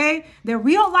ones, okay? They're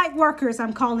real light workers,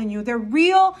 I'm calling you. They're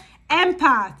real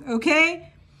empath, okay?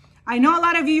 I know a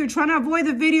lot of you are trying to avoid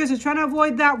the videos, you're trying to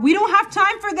avoid that. We don't have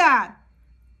time for that.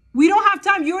 We don't have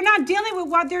time. You're not dealing with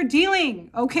what they're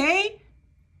dealing, okay?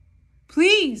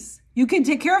 Please, you can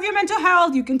take care of your mental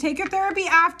health. You can take your therapy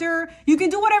after. You can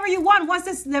do whatever you want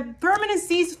once the permanent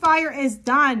ceasefire is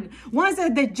done. Once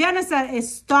the genocide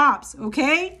stops,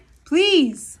 okay?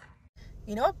 Please.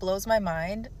 You know what blows my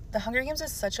mind The Hunger Games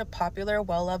is such a popular,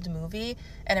 well-loved movie,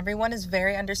 and everyone is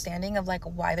very understanding of like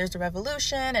why there's a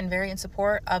revolution and very in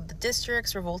support of the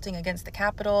districts revolting against the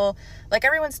capital. Like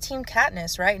everyone's team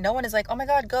Katniss, right? No one is like, oh my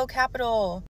god, go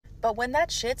capital. But when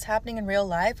that shit's happening in real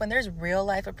life, when there's real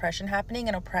life oppression happening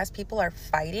and oppressed people are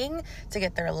fighting to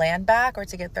get their land back or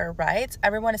to get their rights,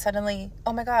 everyone is suddenly,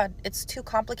 oh my god, it's too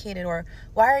complicated, or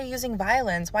why are you using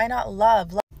violence? Why not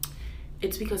love?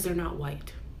 It's because they're not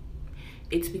white.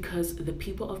 It's because the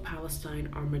people of Palestine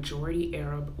are majority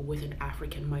Arab with an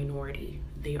African minority.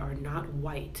 They are not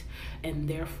white, and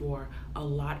therefore a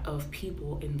lot of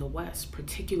people in the West,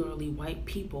 particularly white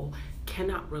people,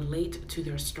 cannot relate to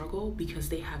their struggle because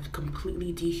they have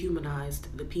completely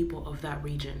dehumanized the people of that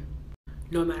region.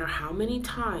 No matter how many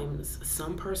times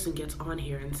some person gets on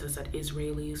here and says that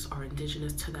Israelis are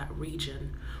indigenous to that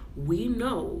region, we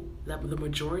know that the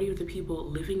majority of the people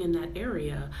living in that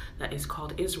area that is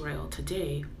called Israel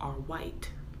today are white.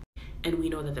 And we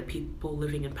know that the people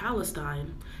living in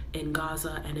Palestine, in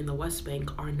Gaza, and in the West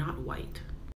Bank are not white.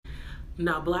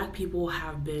 Now, Black people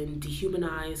have been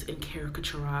dehumanized and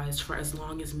caricaturized for as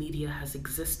long as media has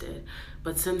existed.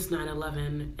 But since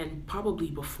 9/11, and probably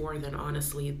before then,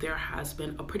 honestly, there has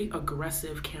been a pretty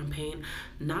aggressive campaign,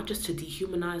 not just to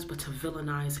dehumanize, but to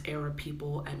villainize Arab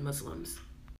people and Muslims.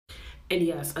 And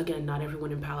yes, again, not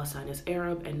everyone in Palestine is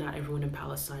Arab and not everyone in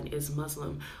Palestine is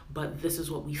Muslim, but this is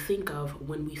what we think of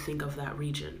when we think of that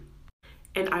region.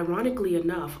 And ironically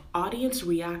enough, audience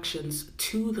reactions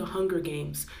to the Hunger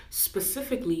Games,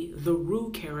 specifically the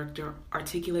Rue character,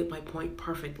 articulate my point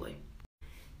perfectly.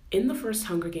 In the first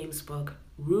Hunger Games book,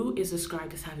 Rue is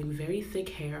described as having very thick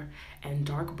hair and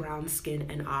dark brown skin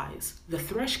and eyes. The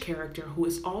Thresh character, who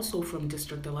is also from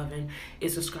District 11,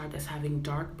 is described as having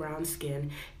dark brown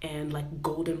skin and like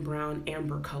golden brown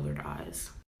amber colored eyes.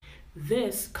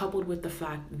 This, coupled with the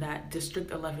fact that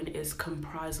District 11 is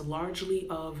comprised largely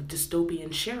of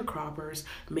dystopian sharecroppers,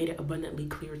 made it abundantly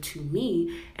clear to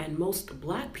me and most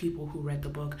Black people who read the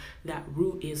book that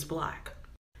Rue is Black.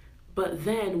 But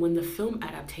then when the film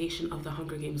adaptation of The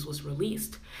Hunger Games was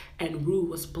released and Rue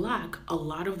was Black, a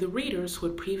lot of the readers who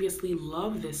had previously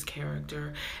loved this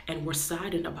character and were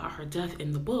saddened about her death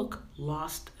in the book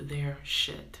lost their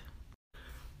shit.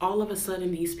 All of a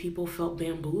sudden, these people felt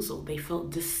bamboozled. They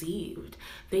felt deceived.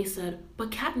 They said,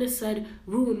 but Katniss said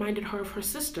Rue reminded her of her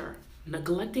sister,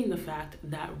 neglecting the fact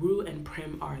that Rue and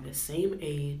Prim are the same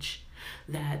age,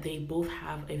 that they both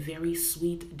have a very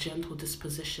sweet, gentle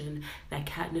disposition, that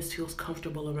Katniss feels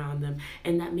comfortable around them,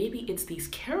 and that maybe it's these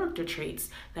character traits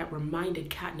that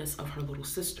reminded Katniss of her little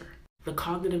sister. The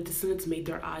cognitive dissonance made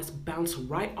their eyes bounce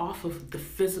right off of the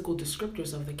physical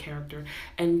descriptors of the character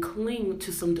and cling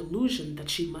to some delusion that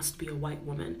she must be a white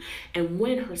woman. And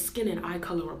when her skin and eye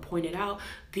color were pointed out,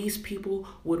 these people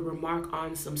would remark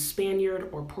on some Spaniard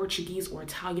or Portuguese or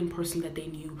Italian person that they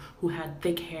knew who had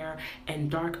thick hair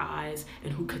and dark eyes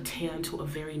and who could tan to a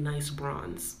very nice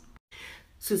bronze.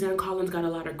 Suzanne Collins got a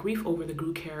lot of grief over the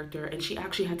Gru character, and she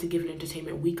actually had to give an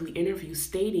Entertainment Weekly interview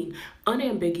stating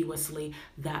unambiguously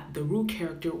that the Rue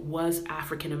character was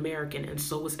African American, and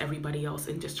so was everybody else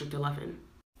in District 11.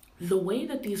 The way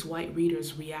that these white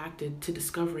readers reacted to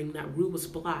discovering that Rue was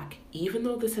Black, even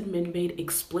though this had been made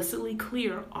explicitly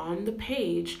clear on the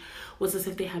page, was as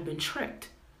if they had been tricked.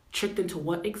 Tricked into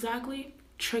what exactly?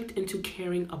 Tricked into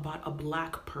caring about a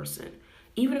Black person,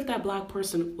 even if that Black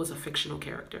person was a fictional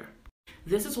character.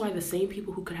 This is why the same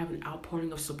people who could have an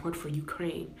outpouring of support for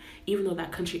Ukraine, even though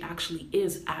that country actually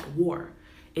is at war,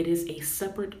 it is a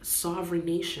separate sovereign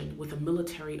nation with a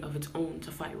military of its own to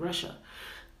fight Russia,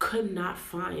 could not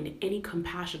find any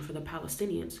compassion for the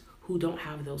Palestinians who don't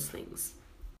have those things.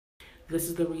 This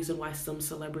is the reason why some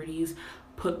celebrities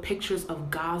put pictures of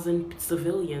Gazan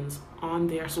civilians on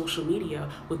their social media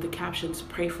with the captions,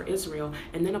 "Pray for Israel,"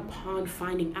 and then upon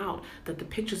finding out that the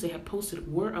pictures they had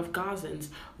posted were of Gazans,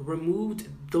 removed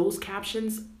those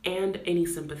captions and any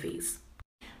sympathies.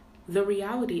 The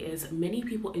reality is many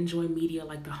people enjoy media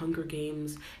like the Hunger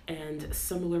Games and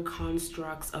similar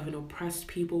constructs of an oppressed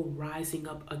people rising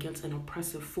up against an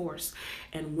oppressive force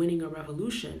and winning a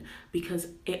revolution because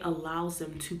it allows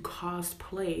them to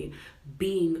cosplay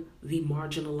being the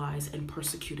marginalized and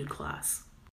persecuted class.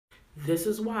 This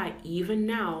is why even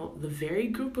now, the very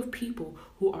group of people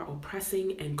who are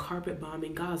oppressing and carpet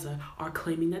bombing Gaza are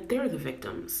claiming that they're the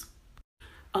victims.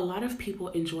 A lot of people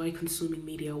enjoy consuming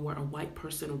media where a white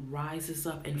person rises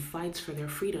up and fights for their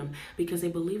freedom because they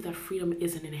believe that freedom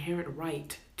is an inherent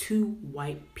right to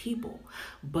white people,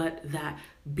 but that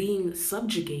being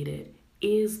subjugated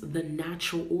is the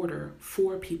natural order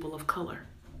for people of color.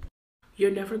 You're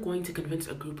never going to convince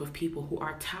a group of people who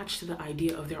are attached to the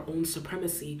idea of their own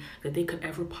supremacy that they could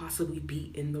ever possibly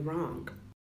be in the wrong.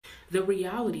 The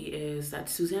reality is that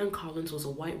Suzanne Collins was a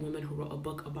white woman who wrote a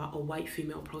book about a white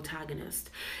female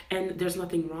protagonist, and there's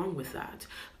nothing wrong with that.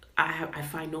 I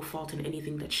find no fault in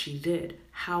anything that she did.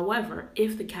 However,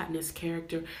 if the Katniss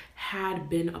character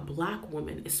had been a black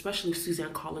woman, especially if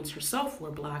Suzanne Collins herself were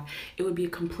black, it would be a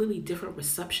completely different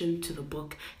reception to the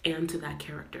book and to that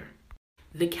character.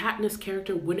 The Katniss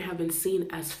character wouldn't have been seen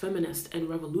as feminist and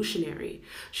revolutionary.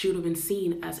 She would have been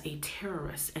seen as a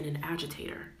terrorist and an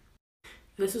agitator.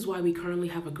 This is why we currently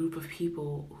have a group of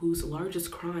people whose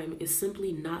largest crime is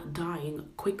simply not dying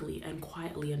quickly and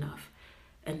quietly enough,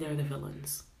 and they're the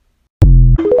villains.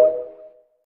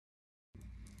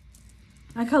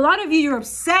 Like a lot of you, you're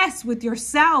obsessed with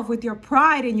yourself, with your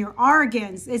pride and your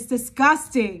arrogance. It's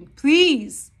disgusting.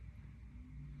 Please.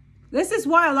 This is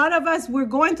why a lot of us, we're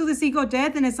going through this ego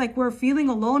death and it's like we're feeling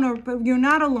alone, but you're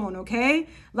not alone, okay?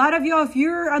 A lot of you, if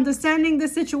you're understanding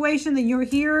this situation, then you're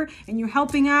here and you're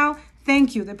helping out.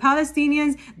 Thank you. The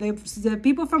Palestinians, the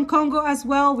people from Congo as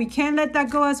well. We can't let that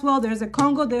go as well. There's a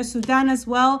Congo, there's Sudan as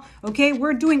well. Okay,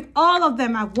 we're doing all of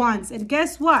them at once. And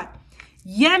guess what?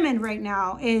 Yemen right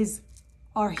now is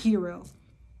our hero.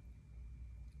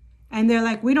 And they're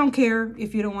like, we don't care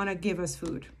if you don't want to give us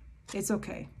food. It's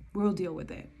okay. We'll deal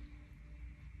with it.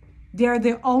 They're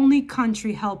the only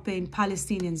country helping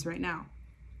Palestinians right now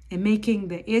and making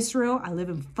the Israel a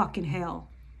living fucking hell.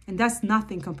 And that's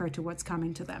nothing compared to what's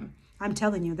coming to them. I'm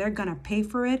telling you, they're going to pay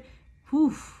for it.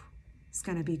 Whew, it's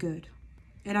going to be good.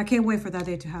 And I can't wait for that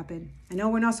day to happen. I know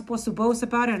we're not supposed to boast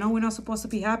about it. I know we're not supposed to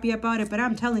be happy about it. But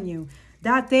I'm telling you,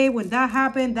 that day when that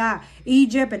happened, that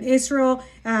Egypt and Israel,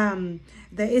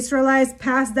 the Israelites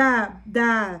passed that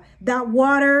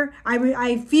water,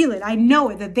 I feel it. I know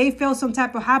it, that they felt some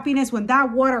type of happiness when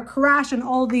that water crashed on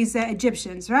all these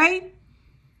Egyptians, right?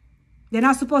 They're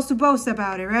not supposed to boast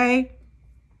about it, right?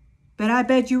 But I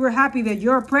bet you were happy that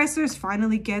your oppressors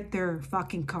finally get their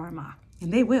fucking karma.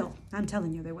 And they will. I'm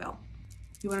telling you, they will.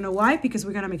 You want to know why? Because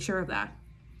we're going to make sure of that.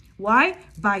 Why?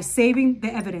 By saving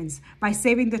the evidence, by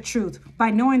saving the truth,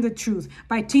 by knowing the truth,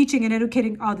 by teaching and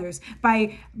educating others,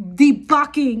 by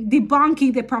debunking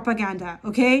the propaganda,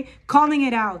 okay? Calling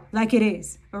it out like it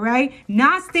is, all right?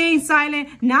 Not staying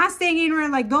silent, not staying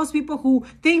ignorant like those people who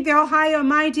think they're all high and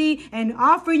mighty and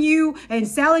offering you and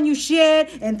selling you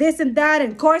shit and this and that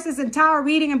and courses and tower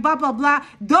reading and blah, blah, blah.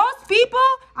 Those people,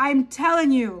 I'm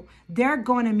telling you, they're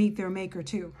going to meet their maker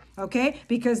too, okay?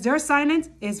 Because their silence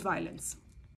is violence.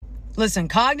 Listen,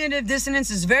 cognitive dissonance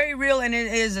is very real, and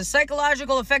it is a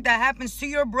psychological effect that happens to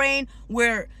your brain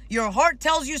where your heart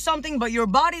tells you something, but your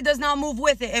body does not move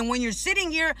with it. And when you're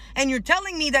sitting here and you're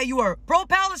telling me that you are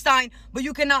pro-Palestine, but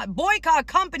you cannot boycott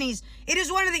companies, it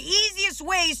is one of the easiest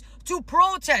ways to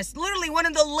protest. Literally one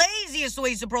of the laziest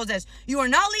ways to protest. You are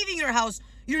not leaving your house.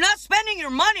 You're not spending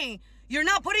your money. You're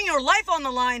not putting your life on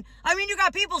the line. I mean, you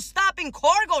got people stopping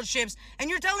cargo ships, and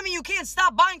you're telling me you can't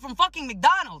stop buying from fucking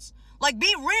McDonald's. Like,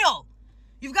 be real.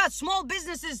 You've got small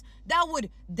businesses that would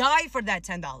die for that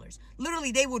 $10.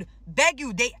 Literally, they would beg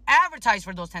you. They advertise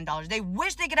for those $10. They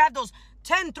wish they could have those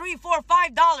 $10, $3, $4,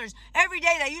 $5 every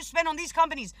day that you spend on these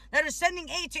companies that are sending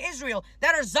aid to Israel,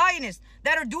 that are Zionists,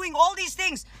 that are doing all these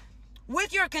things.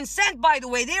 With your consent, by the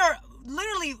way, they are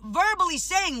literally verbally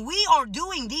saying, we are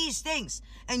doing these things.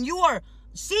 And you are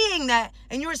seeing that,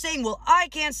 and you're saying, well, I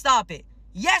can't stop it.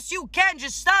 Yes, you can.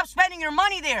 Just stop spending your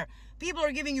money there. People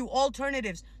are giving you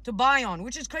alternatives to buy on,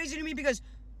 which is crazy to me because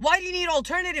why do you need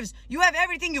alternatives? You have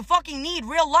everything you fucking need,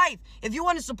 real life. If you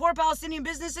want to support Palestinian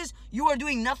businesses, you are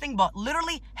doing nothing but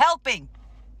literally helping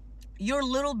your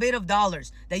little bit of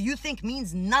dollars that you think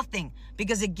means nothing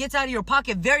because it gets out of your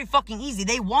pocket very fucking easy.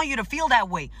 They want you to feel that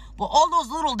way. But all those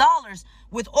little dollars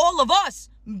with all of us,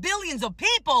 billions of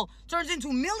people, turns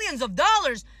into millions of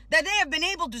dollars that they have been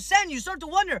able to send. You start to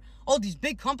wonder, oh, these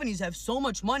big companies have so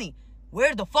much money.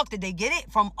 Where the fuck did they get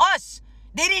it? From us.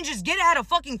 They didn't just get it out of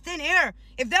fucking thin air.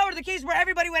 If that were the case where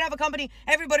everybody would have a company,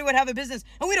 everybody would have a business,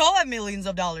 and we'd all have millions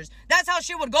of dollars. That's how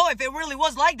shit would go if it really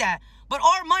was like that. But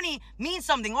our money means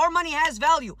something. Our money has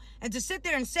value. And to sit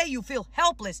there and say you feel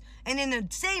helpless, and in the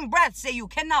same breath say you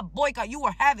cannot boycott, you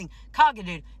are having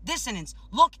cognitive dissonance.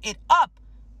 Look it up.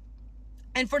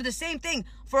 And for the same thing,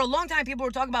 for a long time, people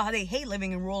were talking about how they hate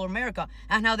living in rural America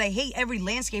and how they hate every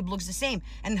landscape looks the same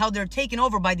and how they're taken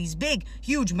over by these big,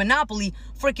 huge monopoly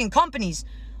freaking companies.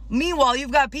 Meanwhile,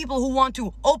 you've got people who want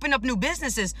to open up new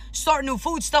businesses, start new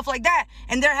food, stuff like that,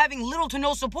 and they're having little to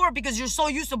no support because you're so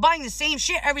used to buying the same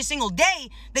shit every single day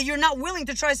that you're not willing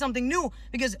to try something new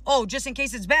because, oh, just in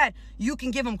case it's bad, you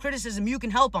can give them criticism, you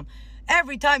can help them.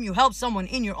 Every time you help someone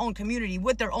in your own community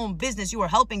with their own business, you are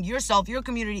helping yourself, your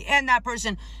community, and that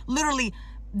person, literally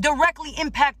directly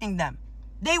impacting them.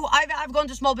 I've gone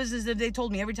to small businesses that they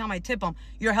told me every time I tip them,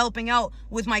 you're helping out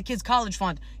with my kids' college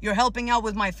fund. You're helping out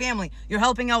with my family. You're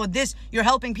helping out with this. You're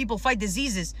helping people fight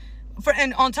diseases.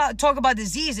 And on top, talk about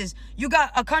diseases, you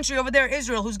got a country over there,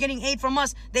 Israel, who's getting aid from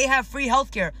us. They have free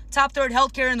healthcare, top 3rd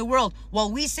healthcare in the world,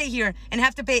 while we sit here and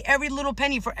have to pay every little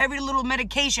penny for every little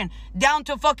medication, down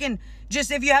to fucking,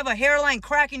 just if you have a hairline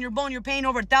crack in your bone, you're paying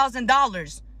over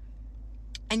 $1,000.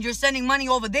 And you're sending money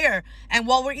over there. And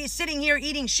while we're sitting here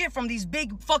eating shit from these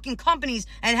big fucking companies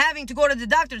and having to go to the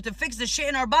doctor to fix the shit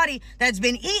in our body that's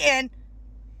been eaten,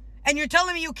 and you're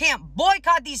telling me you can't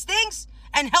boycott these things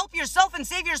and help yourself and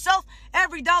save yourself?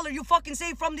 Every dollar you fucking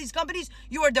save from these companies,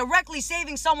 you are directly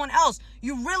saving someone else.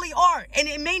 You really are. And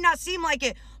it may not seem like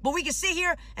it, but we can sit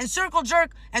here and circle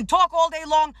jerk and talk all day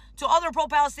long to other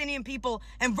pro-Palestinian people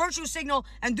and virtue signal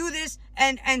and do this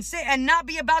and say and not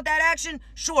be about that action.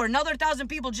 Sure, another 1,000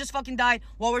 people just fucking died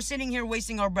while we're sitting here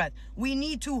wasting our breath. We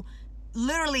need to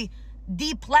literally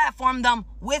deplatform them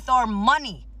with our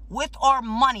money. With our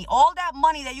money. All that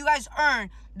money that you guys earn,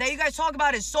 that you guys talk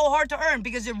about, is so hard to earn,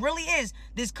 because it really is.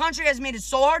 This country has made it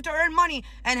so hard to earn money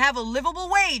and have a livable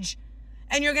wage.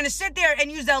 And you're going to sit there and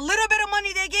use that little bit of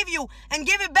money they give you and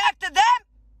give it back to them?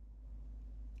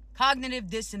 Cognitive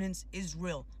dissonance is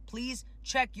real. Please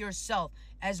check yourself.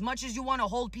 As much as you want to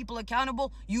hold people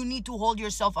accountable, you need to hold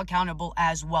yourself accountable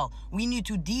as well. We need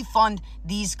to defund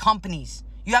these companies.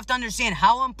 You have to understand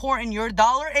how important your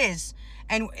dollar is,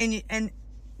 and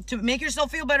to make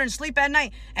yourself feel better and sleep at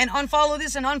night, and unfollow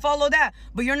this and unfollow that.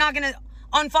 But you're not going to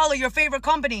unfollow your favorite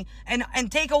company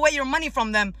and take away your money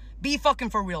from them. Be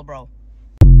fucking for real, bro.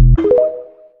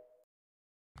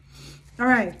 All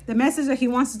right, the message that he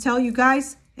wants to tell you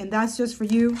guys, and that's just for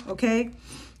you, okay?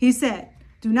 He said,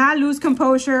 do not lose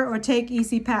composure or take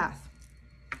easy path.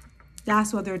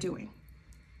 That's what they're doing.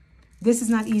 This is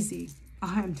not easy.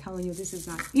 I'm telling you, this is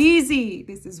not easy.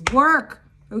 This is work,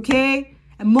 okay?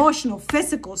 Emotional,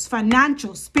 physical,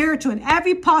 financial, spiritual, in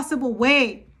every possible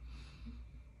way.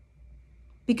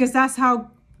 Because that's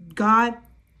how God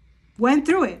went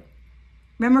through it.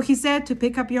 Remember he said to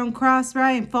pick up your own cross,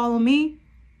 right, and follow me?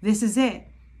 This is it.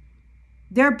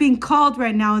 They're being called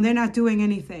right now and they're not doing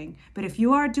anything. But if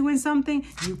you are doing something,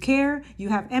 you care, you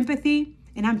have empathy,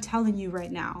 and I'm telling you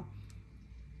right now,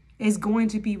 it's going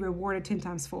to be rewarded 10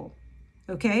 times full.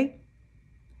 Okay?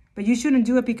 But you shouldn't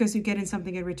do it because you're getting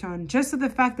something in return. Just for the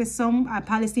fact that some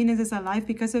Palestinians is alive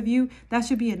because of you, that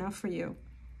should be enough for you.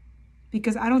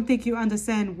 Because I don't think you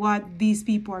understand what these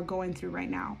people are going through right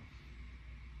now.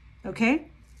 Okay?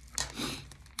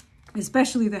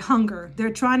 Especially the hunger.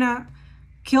 They're trying to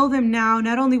kill them now,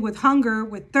 not only with hunger,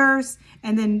 with thirst,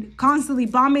 and then constantly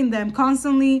bombing them,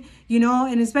 constantly, you know,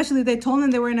 and especially they told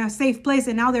them they were in a safe place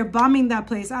and now they're bombing that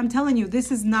place. I'm telling you,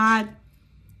 this is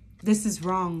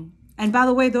wrong. And by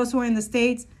the way, those who are in the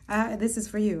States, this is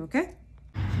for you, okay?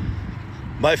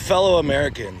 My fellow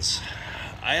Americans,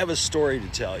 I have a story to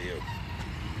tell you.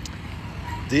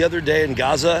 The other day in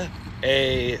Gaza,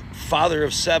 a father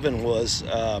of 7 was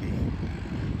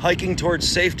hiking towards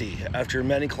safety after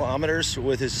many kilometers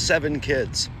with his 7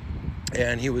 kids.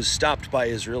 And he was stopped by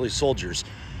Israeli soldiers.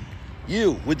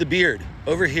 You, with the beard,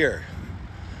 over here.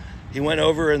 He went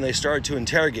over and they started to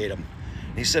interrogate him.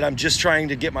 He said, I'm just trying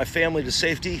to get my family to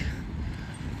safety.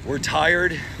 We're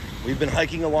tired. We've been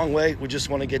hiking a long way. We just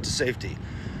want to get to safety.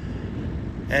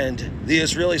 And the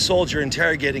Israeli soldier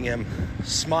interrogating him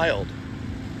smiled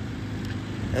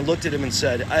and looked at him and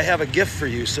said, I have a gift for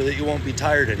you so that you won't be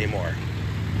tired anymore.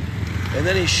 And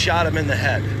then he shot him in the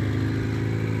head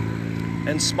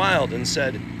and smiled and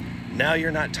said, now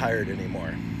you're not tired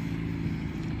anymore.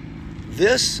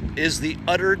 This is the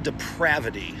utter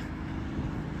depravity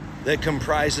that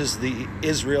comprises the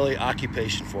Israeli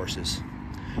occupation forces.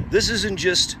 This isn't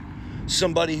just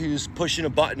somebody who's pushing a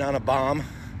button on a bomb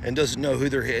and doesn't know who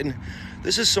they're hitting.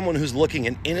 This is someone who's looking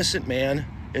an innocent man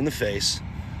in the face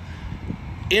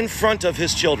in front of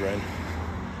his children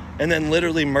and then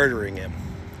literally murdering him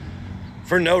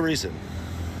for no reason.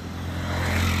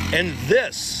 And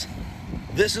this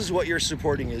is what you're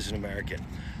supporting as an American.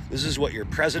 This is what your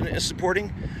president is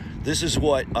supporting. This is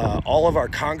what all of our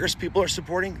Congress people are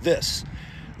supporting. This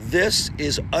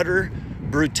is utter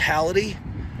brutality,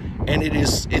 and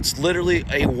it's literally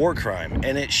a war crime,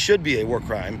 and it should be a war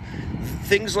crime.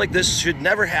 Things like this should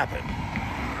never happen.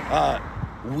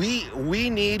 we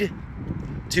need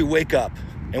to wake up,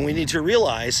 and we need to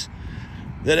realize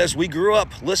that as we grew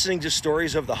up listening to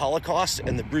stories of the Holocaust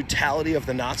and the brutality of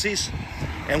the Nazis,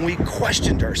 and we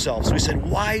questioned ourselves, we said,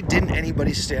 why didn't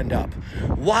anybody stand up?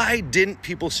 Why didn't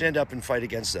people stand up and fight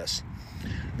against this?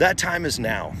 That time is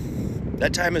now.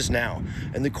 That time is now.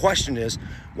 And the question is,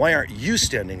 why aren't you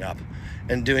standing up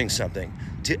and doing something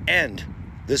to end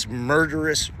this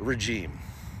murderous regime?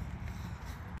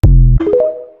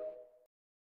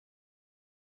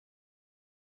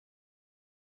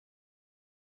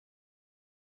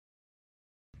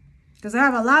 Because I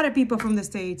have a lot of people from the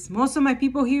States. Most of my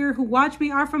people here who watch me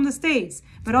are from the States.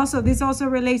 But also, this also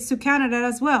relates to Canada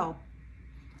as well.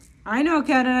 I know,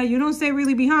 Canada, you don't stay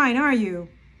really behind, are you?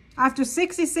 After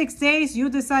 66 days,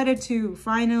 you decided to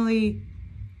finally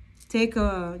take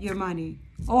your money.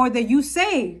 Or that you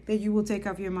say that you will take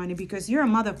off your money because you're a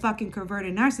motherfucking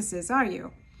converted narcissist, are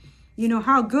you? You know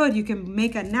how good you can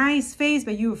make a nice face,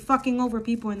 but you are fucking over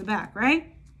people in the back,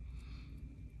 right?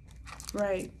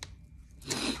 Right.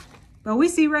 But we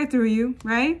see right through you,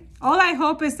 right? All I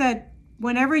hope is that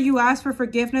whenever you ask for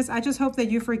forgiveness, I just hope that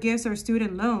you forgive our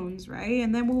student loans, right?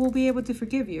 And then we will be able to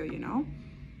forgive you, you know?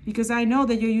 Because I know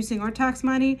that you're using our tax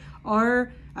money,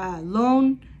 our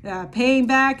loan, paying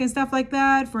back and stuff like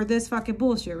that for this fucking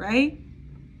bullshit, right?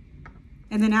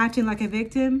 And then acting like a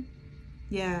victim.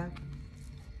 Yeah.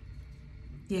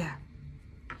 Yeah.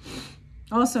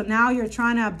 Also, now you're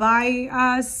trying to buy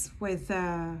us with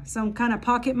some kind of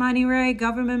pocket money, right?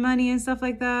 Government money and stuff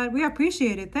like that. We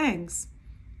appreciate it. Thanks.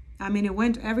 I mean, it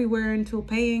went everywhere into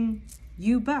paying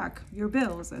you back your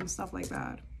bills and stuff like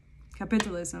that.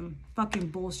 Capitalism. Fucking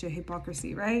bullshit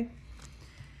hypocrisy, right?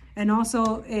 And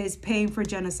also is paying for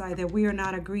genocide that we are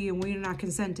not agreeing, we are not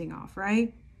consenting of,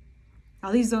 right?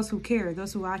 At least those who care,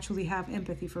 those who actually have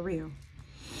empathy for real.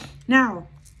 Now,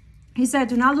 he said,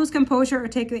 do not lose composure or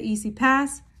take the easy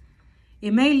path.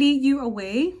 It may lead you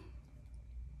away.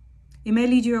 It may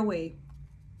lead you away.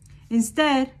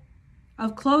 Instead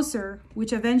of closer,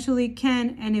 which eventually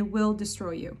can and it will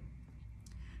destroy you.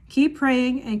 Keep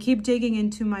praying and keep digging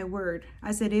into my word,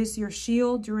 as it is your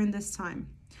shield during this time.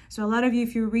 So a lot of you,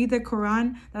 if you read the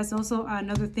Quran, that's also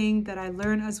another thing that I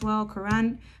learned as well.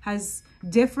 Quran has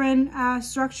different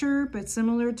structure, but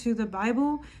similar to the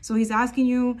Bible. So he's asking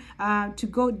you to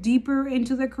go deeper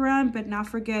into the Quran, but not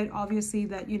forget, obviously,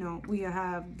 that, you know, we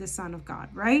have the Son of God,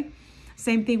 right?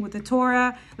 Same thing with the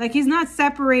Torah. Like, he's not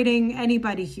separating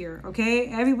anybody here, okay?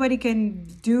 Everybody can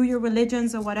do your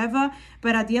religions or whatever,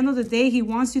 but at the end of the day, he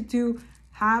wants you to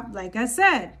have, like I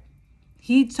said,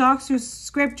 he talks through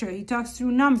scripture. He talks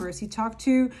through numbers. He talks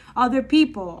to other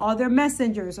people, other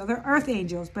messengers, other earth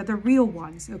angels, but the real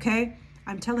ones, okay?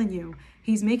 I'm telling you,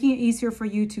 he's making it easier for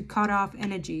you to cut off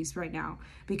energies right now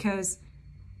because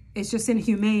it's just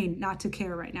inhumane not to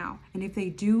care right now. And if they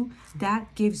do,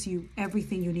 that gives you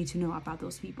everything you need to know about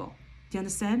those people. Do you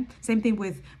understand? Same thing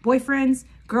with boyfriends,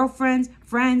 girlfriends,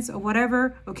 friends, or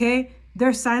whatever, okay?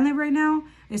 They're silent right now.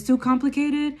 It's too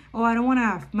complicated. Oh, I don't want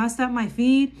to mess up my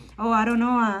feed. Oh, I don't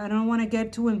know. I don't want to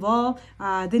get too involved.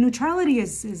 The neutrality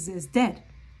is dead.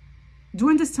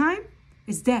 During this time,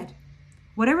 it's dead.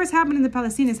 Whatever is happening in the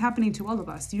Palestine is happening to all of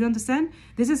us. Do you understand?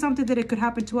 This is something that it could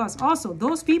happen to us. Also,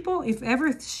 those people, if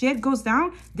ever shit goes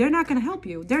down, they're not going to help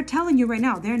you. They're telling you right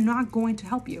now, they're not going to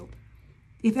help you.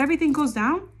 If everything goes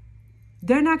down,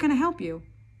 they're not going to help you.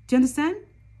 Do you understand?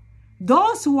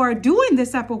 Those who are doing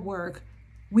this type of work,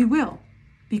 we will.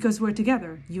 Because we're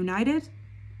together, united.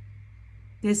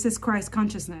 This is Christ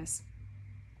consciousness.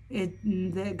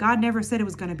 God never said it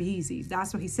was going to be easy.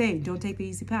 That's what he's saying. Don't take the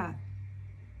easy path.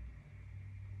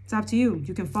 It's up to you.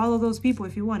 You can follow those people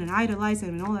if you want and idolize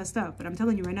them and all that stuff. But I'm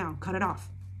telling you right now, cut it off.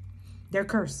 They're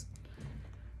cursed.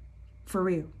 For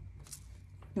real.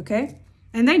 Okay?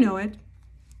 And they know it.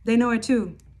 They know it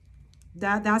too.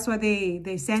 That's why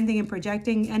they sending and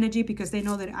projecting energy, because they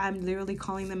know that I'm literally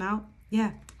calling them out.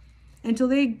 Yeah. Until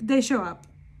they show up.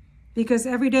 Because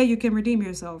every day you can redeem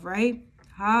yourself, right?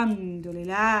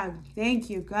 Alhamdulillah. Thank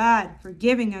you, God, for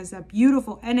giving us that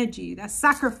beautiful energy, that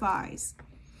sacrifice.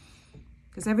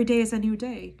 Because every day is a new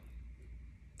day.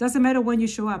 Doesn't matter when you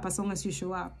show up, as long as you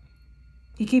show up.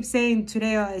 He keeps saying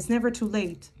today, it's never too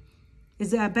late.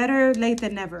 It's better late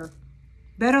than never.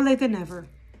 Better late than never.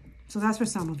 So that's for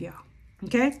some of y'all.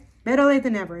 Okay? Better late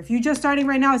than never. If you're just starting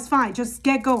right now, it's fine. Just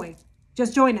get going.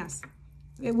 Just join us.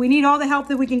 We need all the help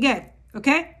that we can get.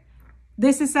 Okay?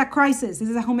 This is a crisis. This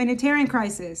is a humanitarian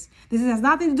crisis. This has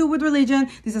nothing to do with religion.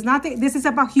 This is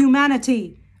about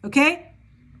humanity. Okay?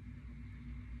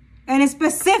 And it's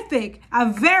specific, a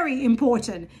very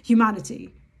important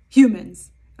humanity.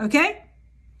 Humans. Okay?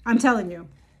 I'm telling you.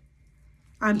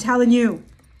 I'm telling you.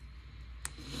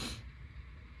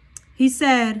 He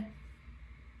said,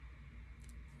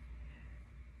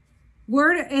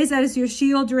 word is as your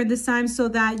shield during this time so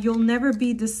that you'll never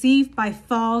be deceived by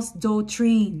false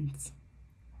doctrines.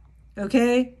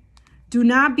 Okay? Do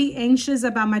not be anxious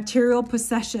about material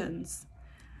possessions.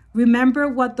 Remember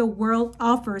what the world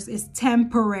offers is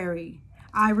temporary.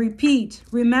 I repeat,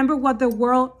 remember what the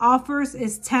world offers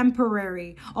is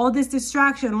temporary. All this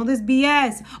distraction, all this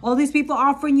BS, all these people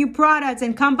offering you products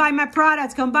and come buy my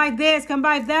products, come buy this, come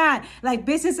buy that. Like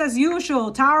business as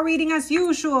usual, tarot reading as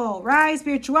usual, right?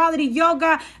 Spirituality,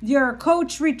 yoga, your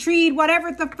coach retreat,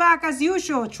 whatever the fuck as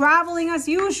usual, traveling as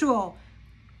usual.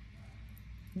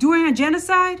 Doing a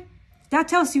genocide, that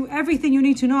tells you everything you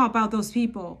need to know about those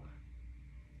people.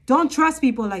 Don't trust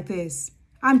people like this.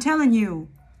 I'm telling you.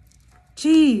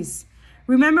 Jeez.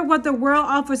 Remember what the world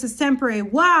offers is temporary,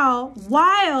 while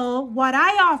what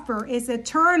I offer is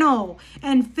eternal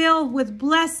and filled with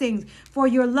blessings for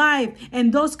your life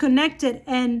and those connected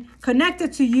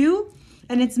to you,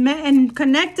 and it's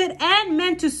connected and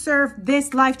meant to serve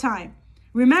this lifetime.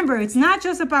 Remember, it's not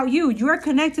just about you. You're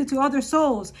connected to other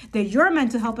souls that you're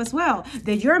meant to help as well,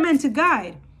 that you're meant to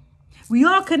guide. We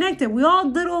all connected. We all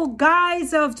little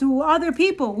guides to other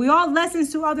people. We all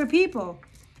lessons to other people.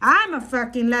 I'm a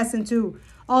fucking lesson to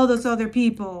all those other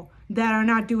people that are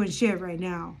not doing shit right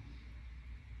now.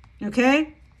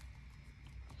 Okay?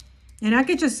 And I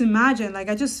could just imagine, like,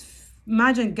 I just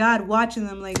imagine God watching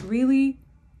them like, really,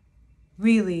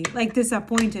 like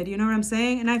disappointed. You know what I'm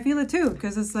saying? And I feel it too,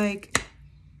 because it's like,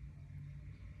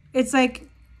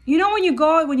 you know,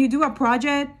 when you do a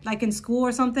project, like in school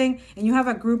or something, and you have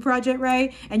a group project,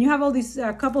 right? And you have all these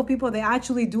couple of people that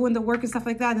actually doing the work and stuff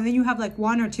like that. And then you have like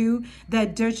one or two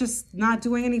that they're just not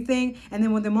doing anything. And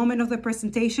then when the moment of the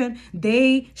presentation,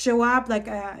 they show up like,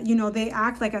 they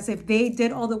act like as if they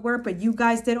did all the work, but you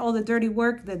guys did all the dirty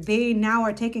work that they now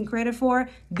are taking credit for.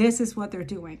 This is what they're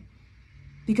doing.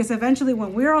 Because eventually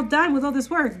when we're all done with all this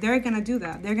work, they're going to do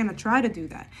that. They're going to try to do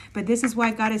that. But this is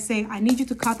why God is saying, I need you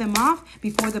to cut them off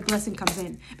before the blessing comes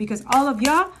in. Because all of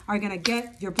y'all are going to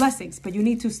get your blessings. But you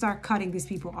need to start cutting these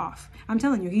people off. I'm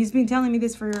telling you, he's been telling me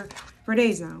this for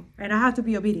days now. And I have to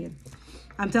be obedient.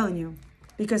 I'm telling you.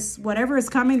 Because whatever is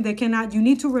coming, you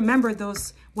need to remember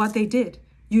what they did.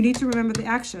 You need to remember the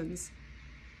actions.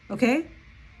 Okay?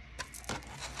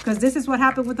 Because this is what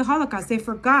happened with the Holocaust. They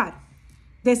forgot.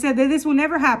 They said that this will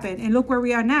never happen. And look where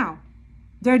we are now.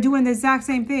 They're doing the exact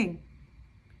same thing.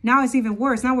 Now it's even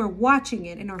worse. Now we're watching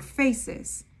it in our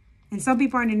faces. And some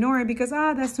people aren't ignoring it because,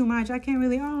 that's too much. I can't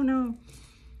really, oh no.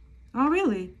 Oh,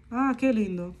 really? Qué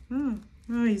lindo. Oh,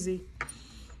 how easy.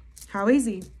 How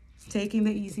easy. Taking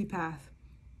the easy path.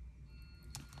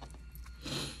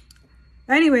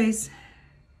 Anyways,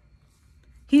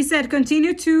 he said,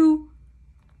 continue to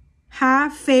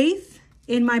have faith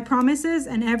in my promises,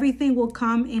 and everything will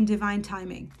come in divine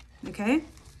timing. Okay?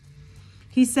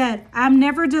 He said, I'm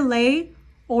never delay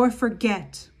or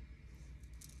forget.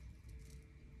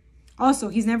 Also,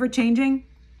 he's never changing.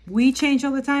 We change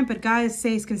all the time, but God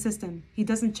stays consistent. He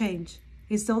doesn't change.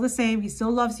 He's still the same. He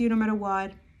still loves you no matter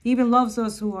what. He even loves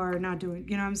those who are not doing,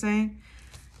 you know what I'm saying?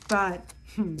 But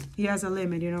he has a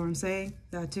limit, you know what I'm saying?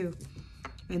 That too.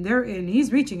 And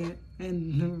he's reaching it.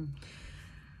 And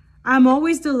I'm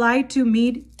always delighted to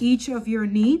meet each of your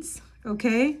needs,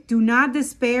 okay? Do not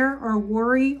despair or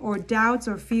worry or doubts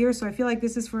or fear. So I feel like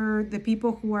this is for the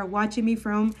people who are watching me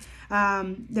from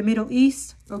the Middle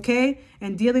East, okay?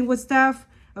 And dealing with stuff,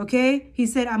 okay? He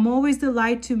said, I'm always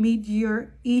delighted to meet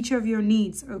each of your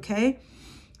needs, okay?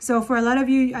 So for a lot of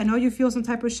you, I know you feel some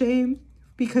type of shame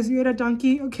because you had a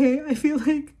donkey, okay? I feel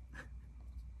like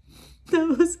that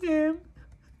was him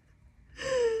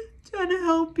trying to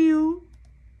help you.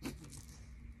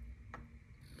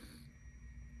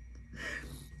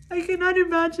 I cannot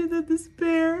imagine the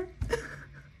despair.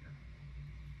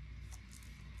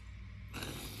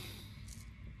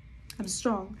 I'm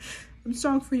strong. I'm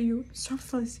strong for you. I'm strong for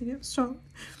Felicity. I'm strong.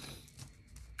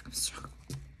 I'm strong.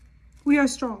 We are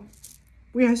strong.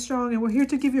 We are strong, and we're here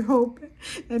to give you hope,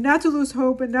 and not to lose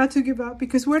hope, and not to give up,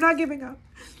 because we're not giving up.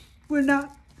 We're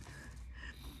not.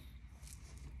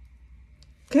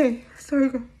 Okay, sorry,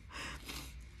 girl.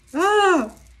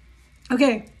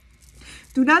 Okay.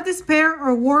 Do not despair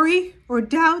or worry or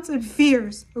doubts and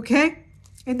fears, okay?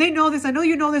 And they know this. I know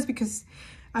you know this because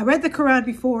I read the Quran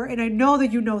before, and I know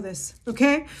that you know this,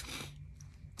 okay?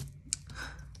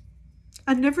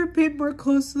 I've never been more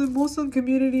close to the Muslim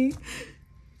community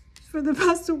for the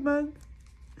past 2 months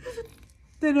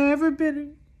than I've ever been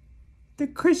in the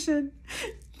Christian.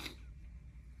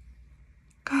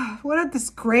 God, what a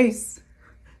disgrace.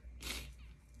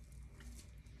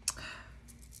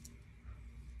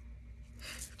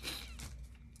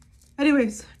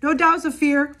 Anyways, no doubts of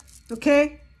fear,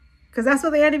 okay? Because that's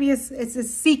what the enemy is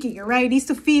seeking, all right? It needs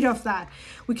to feed off that.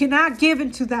 We cannot give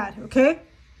into that, okay?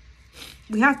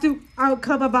 We have to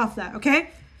come above that, okay?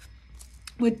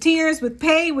 With tears, with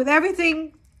pain, with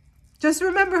everything. Just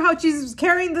remember how Jesus was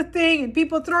carrying the thing and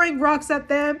people throwing rocks at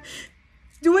them,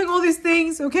 doing all these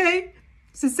things, okay?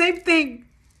 It's the same thing.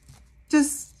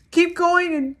 Just keep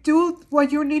going and do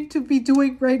what you need to be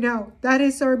doing right now. That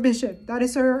is our mission. That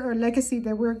is our legacy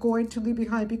that we're going to leave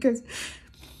behind, because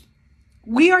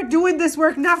we are doing this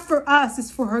work not for us, it's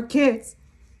for our kids.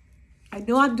 I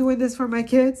know I'm doing this for my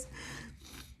kids.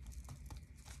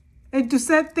 And to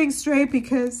set things straight,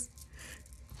 because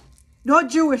no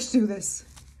Jewish do this.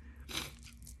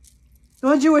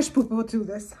 No Jewish people do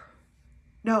this.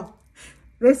 No.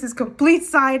 This is complete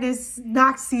Zionist,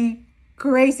 Nazi,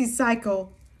 crazy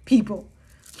psycho people.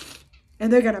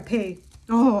 And they're going to pay.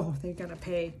 Oh, they're going to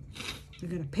pay. They're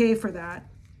going to pay for that.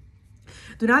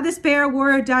 Do not despair,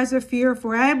 warrior, dies of fear,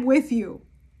 for I am with you.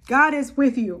 God is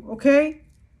with you, okay?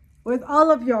 With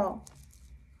all of y'all.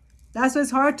 That's why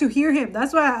it's hard to hear him.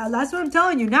 That's what I'm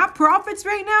telling you. Not prophets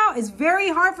right now. It's very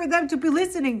hard for them to be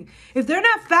listening. If they're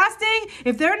not fasting,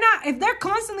 if they're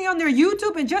constantly on their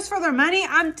YouTube and just for their money,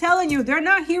 I'm telling you, they're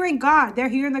not hearing God. They're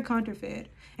hearing the counterfeit.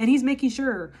 And he's making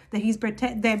sure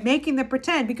that they're making them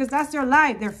pretend, because that's their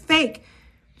life. They're fake.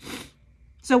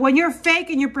 So when you're fake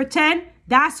and you pretend,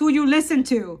 that's who you listen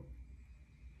to.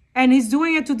 And he's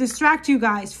doing it to distract you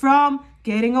guys from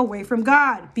getting away from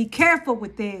God. Be careful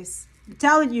with this. I'm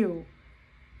telling you.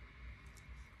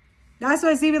 That's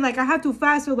why it's even like I have to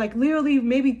fast for like literally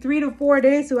maybe 3 to 4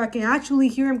 days so I can actually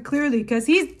hear him clearly, because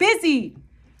he's busy.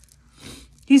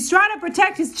 He's trying to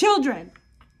protect his children.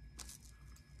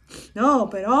 No,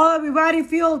 but everybody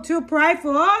feel too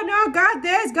prideful. Oh no, God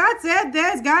this, God said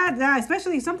this, God that.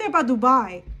 Especially something about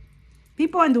Dubai.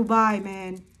 People in Dubai,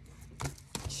 man.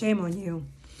 Shame on you.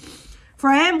 For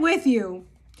I am with you.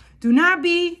 Do not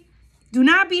be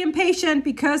impatient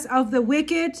because of the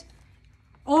wicked,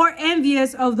 or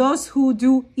envious of those who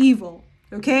do evil.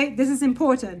 Okay, this is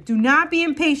important. Do not be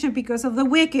impatient because of the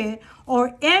wicked,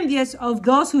 or envious of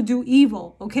those who do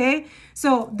evil. Okay,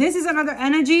 so this is another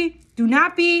energy. Do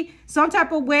not be some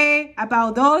type of way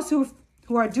about those who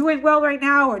are doing well right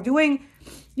now, or doing,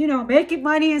 you know, making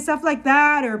money and stuff like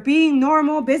that, or being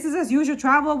normal, business as usual,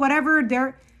 travel, whatever.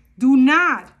 Do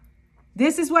not.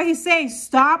 This is what he's saying.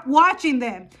 Stop watching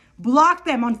them. Block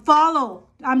them, unfollow.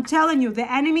 I'm telling you,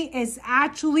 the enemy is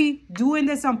actually doing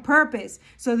this on purpose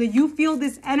so that you feel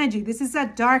this energy. This is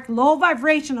a dark, low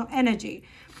vibrational energy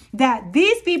that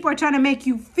these people are trying to make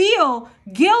you feel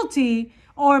guilty,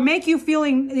 or make you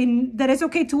feeling that it's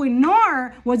okay to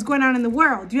ignore what's going on in the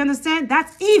world. Do you understand?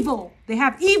 That's evil. They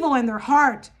have evil in their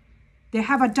heart. They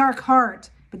have a dark heart,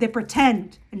 but they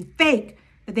pretend and fake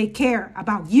that they care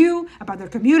about you, about their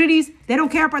communities. They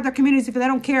don't care about their communities if they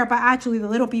don't care about actually the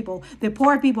little people, the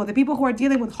poor people, the people who are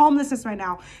dealing with homelessness right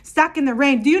now, stuck in the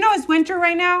rain. Do you know it's winter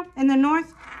right now in the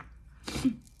north?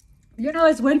 You know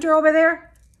it's winter over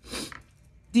there?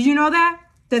 Did you know that?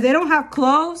 That they don't have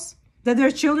clothes? That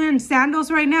there's children in sandals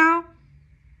right now?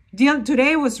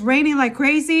 Today it was raining like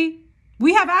crazy.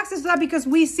 We have access to that because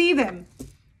we see them.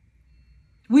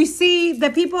 We see the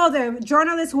people, the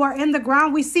journalists who are in the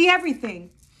ground. We see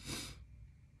everything.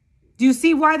 Do you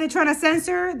see why they're trying to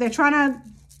censor? They're trying to,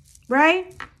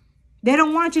 right? They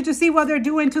don't want you to see what they're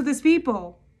doing to these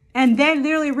people. And then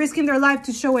literally risking their life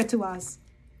to show it to us.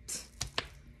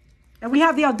 And we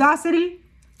have the audacity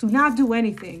to not do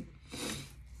anything.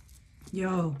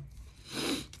 Yo.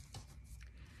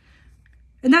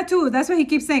 And that too, that's why he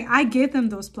keeps saying, I give them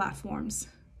those platforms.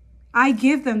 I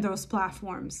give them those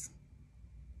platforms.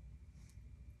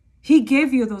 He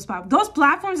gave you those platforms. Those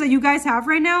platforms that you guys have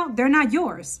right now, they're not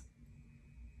yours.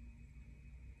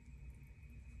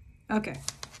 Okay.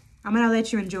 I'm going to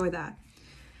let you enjoy that.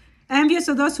 Envious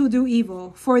of those who do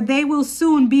evil, for they will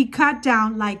soon be cut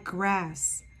down like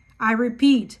grass. I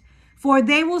repeat, for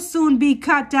they will soon be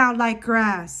cut down like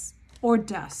grass or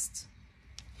dust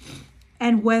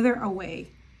and wither away.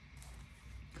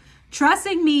 Trust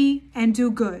in me and do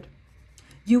good.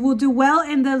 You will do well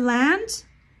in the land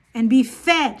and be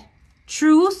fed.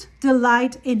 Truth,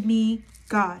 delight in me,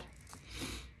 God,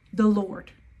 the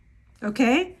Lord.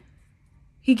 Okay?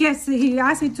 He asks me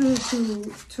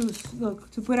to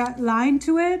put a line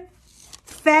to it.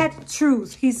 Fed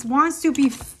truth. He wants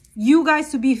you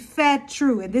guys to be fed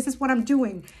truth. And this is what I'm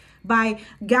doing by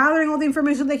gathering all the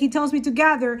information that he tells me to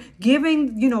gather,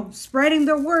 giving, spreading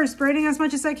the word, spreading as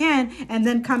much as I can, and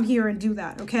then come here and do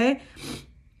that. Okay?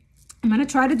 I'm going to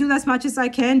try to do as much as I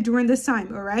can during this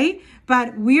time, all right?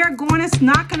 But we are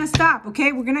not going to stop,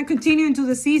 okay? We're going to continue into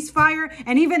the ceasefire.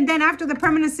 And even then, after the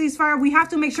permanent ceasefire, we have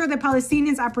to make sure the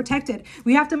Palestinians are protected.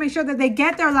 We have to make sure that they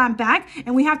get their land back.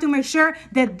 And we have to make sure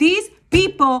that these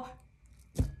people,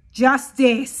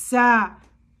 justice,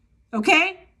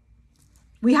 okay?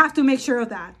 We have to make sure of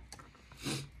that.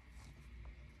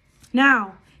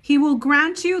 Now, he will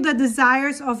grant you the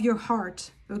desires of your heart,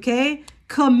 okay?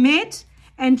 Commit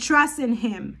and trust in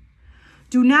him.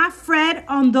 Do not fret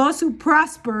on those who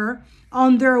prosper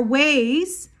on their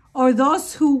ways, or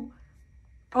those who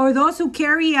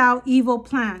carry out evil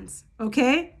plans.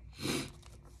 Okay?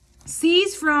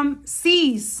 Cease,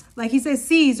 like he says,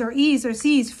 cease or ease or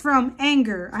cease from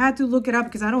anger. I had to look it up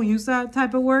because I don't use that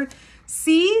type of word.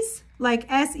 Cease,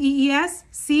 like S-E-E-S,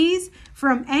 cease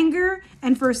from anger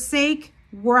and forsake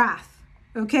wrath.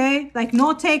 Okay, like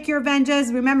no take your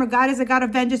vengeance. Remember, God is a God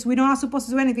of vengeance. We're not supposed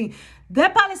to do anything. The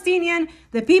Palestinian,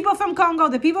 the people from Congo,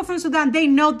 the people from Sudan, they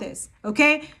know this.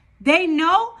 Okay, they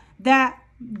know that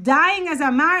dying as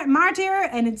a martyr,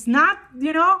 and it's not,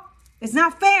 it's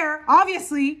not fair,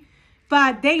 obviously,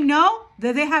 but they know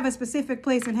that they have a specific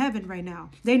place in heaven right now.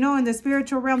 They know in the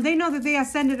spiritual realm, they know that they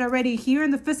ascended already here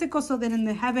in the physical, so that in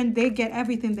the heaven they get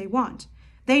everything they want.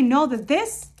 They know that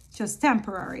this just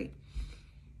temporary.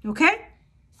 Okay.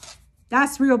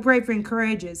 That's real brave and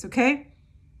courageous, okay?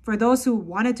 For those who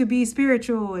wanted to be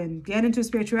spiritual and get into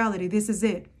spirituality, this is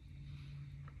it.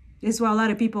 This is why a lot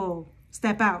of people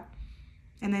step out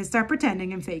and then start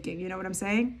pretending and faking. You know what I'm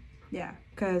saying? Yeah,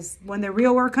 because when the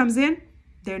real work comes in,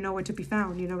 they're nowhere to be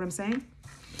found. You know what I'm saying?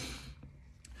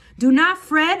 Do not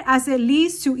fret as it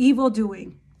leads to evil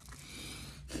doing.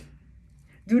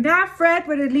 Do not fret,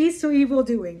 but it leads to evil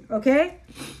doing, okay?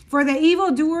 For the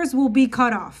evildoers will be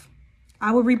cut off.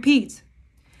 I will repeat.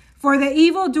 For the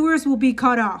evildoers will be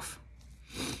cut off.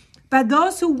 But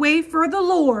those who wait for the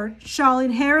Lord shall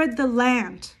inherit the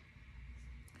land.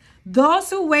 Those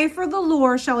who wait for the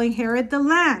Lord shall inherit the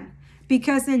land.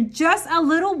 Because in just a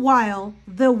little while,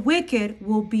 the wicked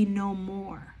will be no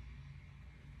more.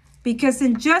 Because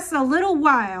in just a little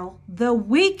while, the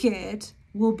wicked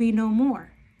will be no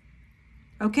more.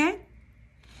 Okay?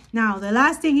 Now, the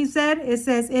last thing he said, it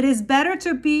says, it is better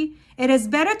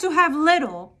to have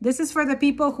little. This is for the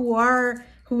people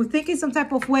who think in some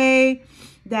type of way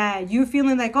that you're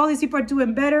feeling like, oh, these people are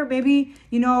doing better. Maybe,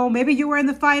 maybe you were in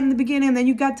the fight in the beginning and then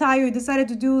you got tired. You decided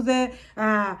to do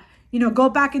go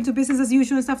back into business as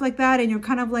usual and stuff like that. And you're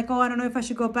kind of like, oh, I don't know if I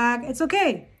should go back. It's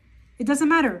okay. It doesn't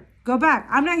matter. Go back.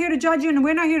 I'm not here to judge you and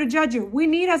we're not here to judge you. We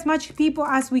need as much people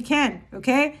as we can.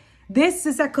 Okay. This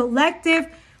is a collective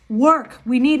work.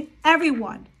 We need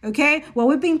everyone, okay? Well,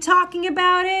 we've been talking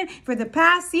about it for the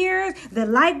past years. The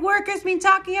light workers been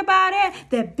talking about it.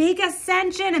 The big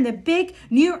ascension and the big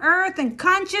new earth and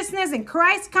consciousness and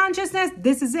Christ consciousness.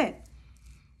 This is it.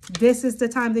 This is the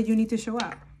time that you need to show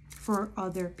up for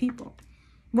other people.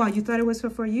 Well, you thought it was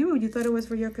for you. You thought it was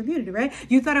for your community, right?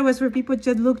 You thought it was for people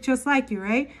that look just like you,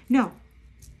 right? No.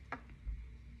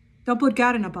 Don't put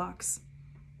God in a box.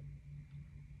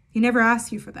 He never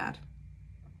asked you for that.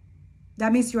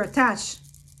 That means you're attached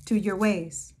to your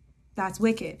ways. That's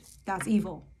wicked. That's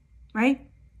evil, right?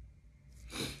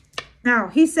 Now,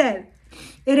 he said,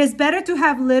 it is better to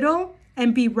have little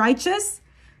and be righteous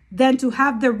than to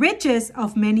have the riches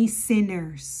of many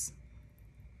sinners.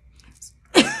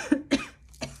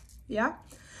 Yeah?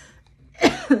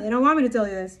 They don't want me to tell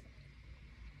you this.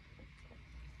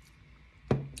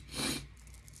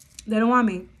 They don't want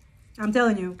me. I'm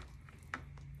telling you.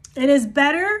 It is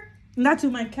better. Not to,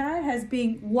 my cat has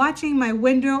been watching my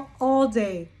window all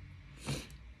day.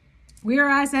 We are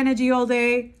as energy all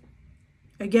day.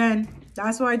 Again,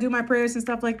 that's why I do my prayers and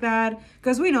stuff like that.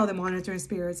 Because we know the monitoring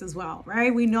spirits as well,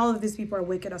 right? We know that these people are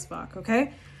wicked as fuck,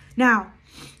 okay? Now,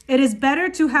 it is better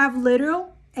to have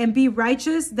little and be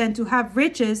righteous than to have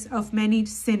riches of many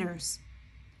sinners,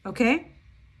 okay?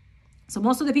 So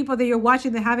most of the people that you're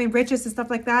watching, they're having riches and stuff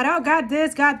like that. Oh, got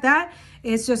this, got that.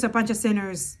 It's just a bunch of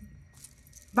sinners.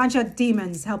 Bunch of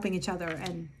demons helping each other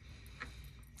and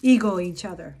ego each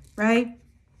other, right?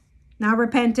 Not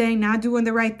repenting, not doing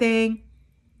the right thing.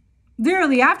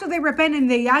 Literally, after they repent and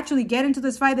they actually get into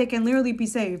this fight, they can literally be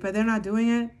saved, but they're not doing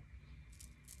it.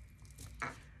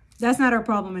 That's not our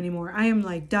problem anymore. I am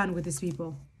like done with these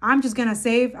people. I'm just going to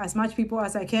save as much people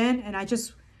as I can. And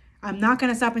I'm not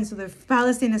going to stop until the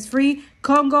Palestine is free,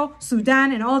 Congo,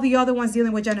 Sudan, and all the other ones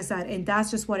dealing with genocide. And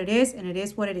that's just what it is. And it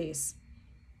is what it is.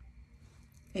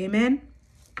 Amen.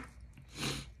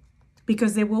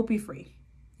 Because they will be free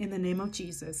in the name of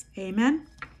Jesus. Amen.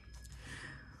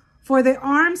 For the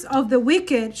arms of the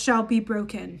wicked shall be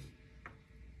broken.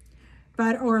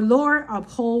 but our Lord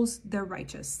upholds the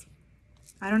righteous.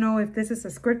 I don't know if this is a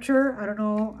scripture. I don't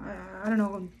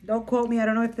know. Don't quote me. I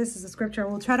don't know if this is a scripture.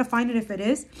 We'll try to find it if it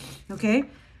is. Okay.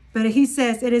 But he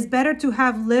says, it is better to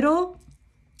have little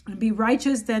and be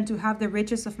righteous than to have the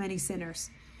riches of many sinners.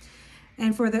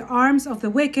 And for the arms of the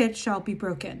wicked shall be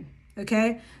broken.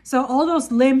 Okay. So all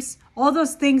those limbs, all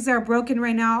those things that are broken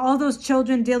right now, all those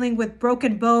children dealing with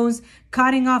broken bones,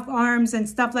 cutting off arms and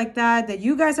stuff like that, that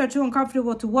you guys are too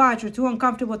uncomfortable to watch or too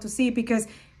uncomfortable to see because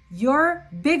your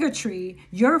bigotry,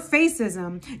 your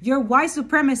fascism, your white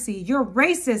supremacy, your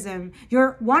racism,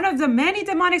 you're one of the many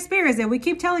demonic spirits that we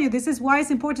keep telling you. This is why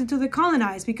it's important to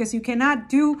decolonize, because you cannot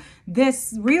do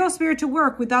this real spiritual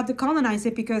work without decolonizing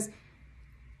it, because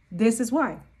this is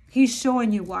why. He's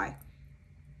showing you why.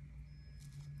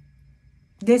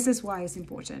 This is why it's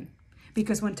important.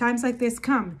 Because when times like this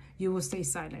come, you will stay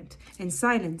silent. And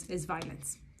silence is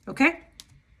violence. Okay?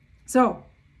 So,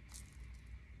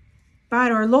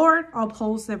 but our Lord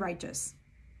upholds the righteous.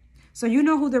 So you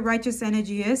know who the righteous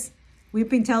energy is. We've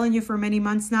been telling you for many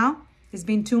months now. It's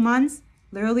been 2 months.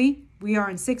 Literally, we are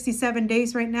in 67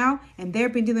 days right now. And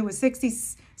they've been dealing with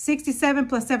 67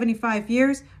 plus 75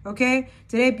 years. Okay?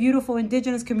 Today, beautiful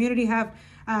indigenous community have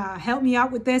helped me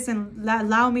out with this and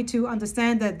allow me to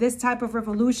understand that this type of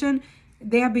revolution,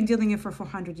 they have been dealing it for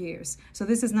 400 years. So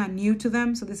this is not new to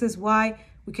them. So this is why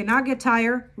we cannot get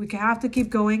tired. We have to keep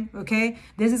going, okay?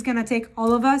 This is going to take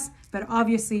all of us, but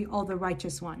obviously all the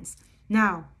righteous ones.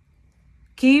 Now,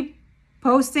 keep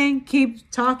posting,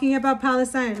 keep talking about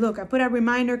Palestine. Look, I put a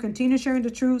reminder, continue sharing the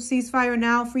truth, ceasefire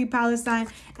now, free Palestine,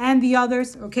 and the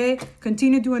others, okay?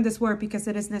 Continue doing this work because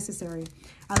it is necessary.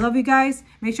 I love you guys.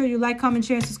 Make sure you like, comment,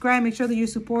 share, and subscribe. Make sure that you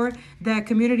support the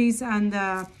communities and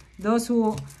those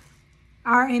who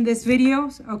are in this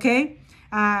videos, okay?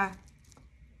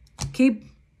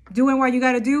 Keep doing what you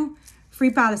got to do.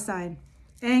 Free Palestine.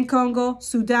 And Congo,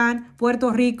 Sudan, Puerto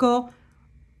Rico,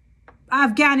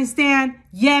 Afghanistan,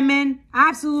 Yemen,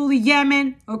 absolutely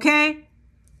Yemen, okay?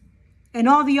 And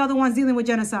all the other ones dealing with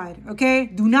genocide, okay?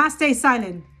 Do not stay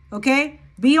silent, okay?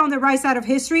 Be on the right side of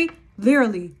history,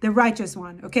 literally the righteous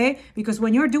one, okay? Because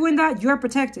when you're doing that, you're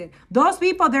protected. Those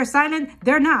people, they're silent,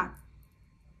 they're not.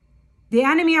 The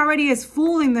enemy already is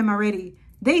fooling them already.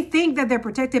 They think that they're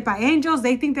protected by angels.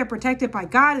 They think they're protected by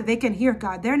God, that they can hear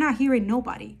God. They're not hearing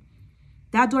nobody.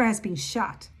 That door has been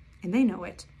shut, and they know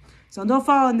it. So don't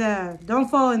fall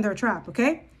in their trap,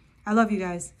 okay? I love you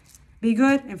guys. Be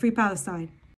good and free Palestine.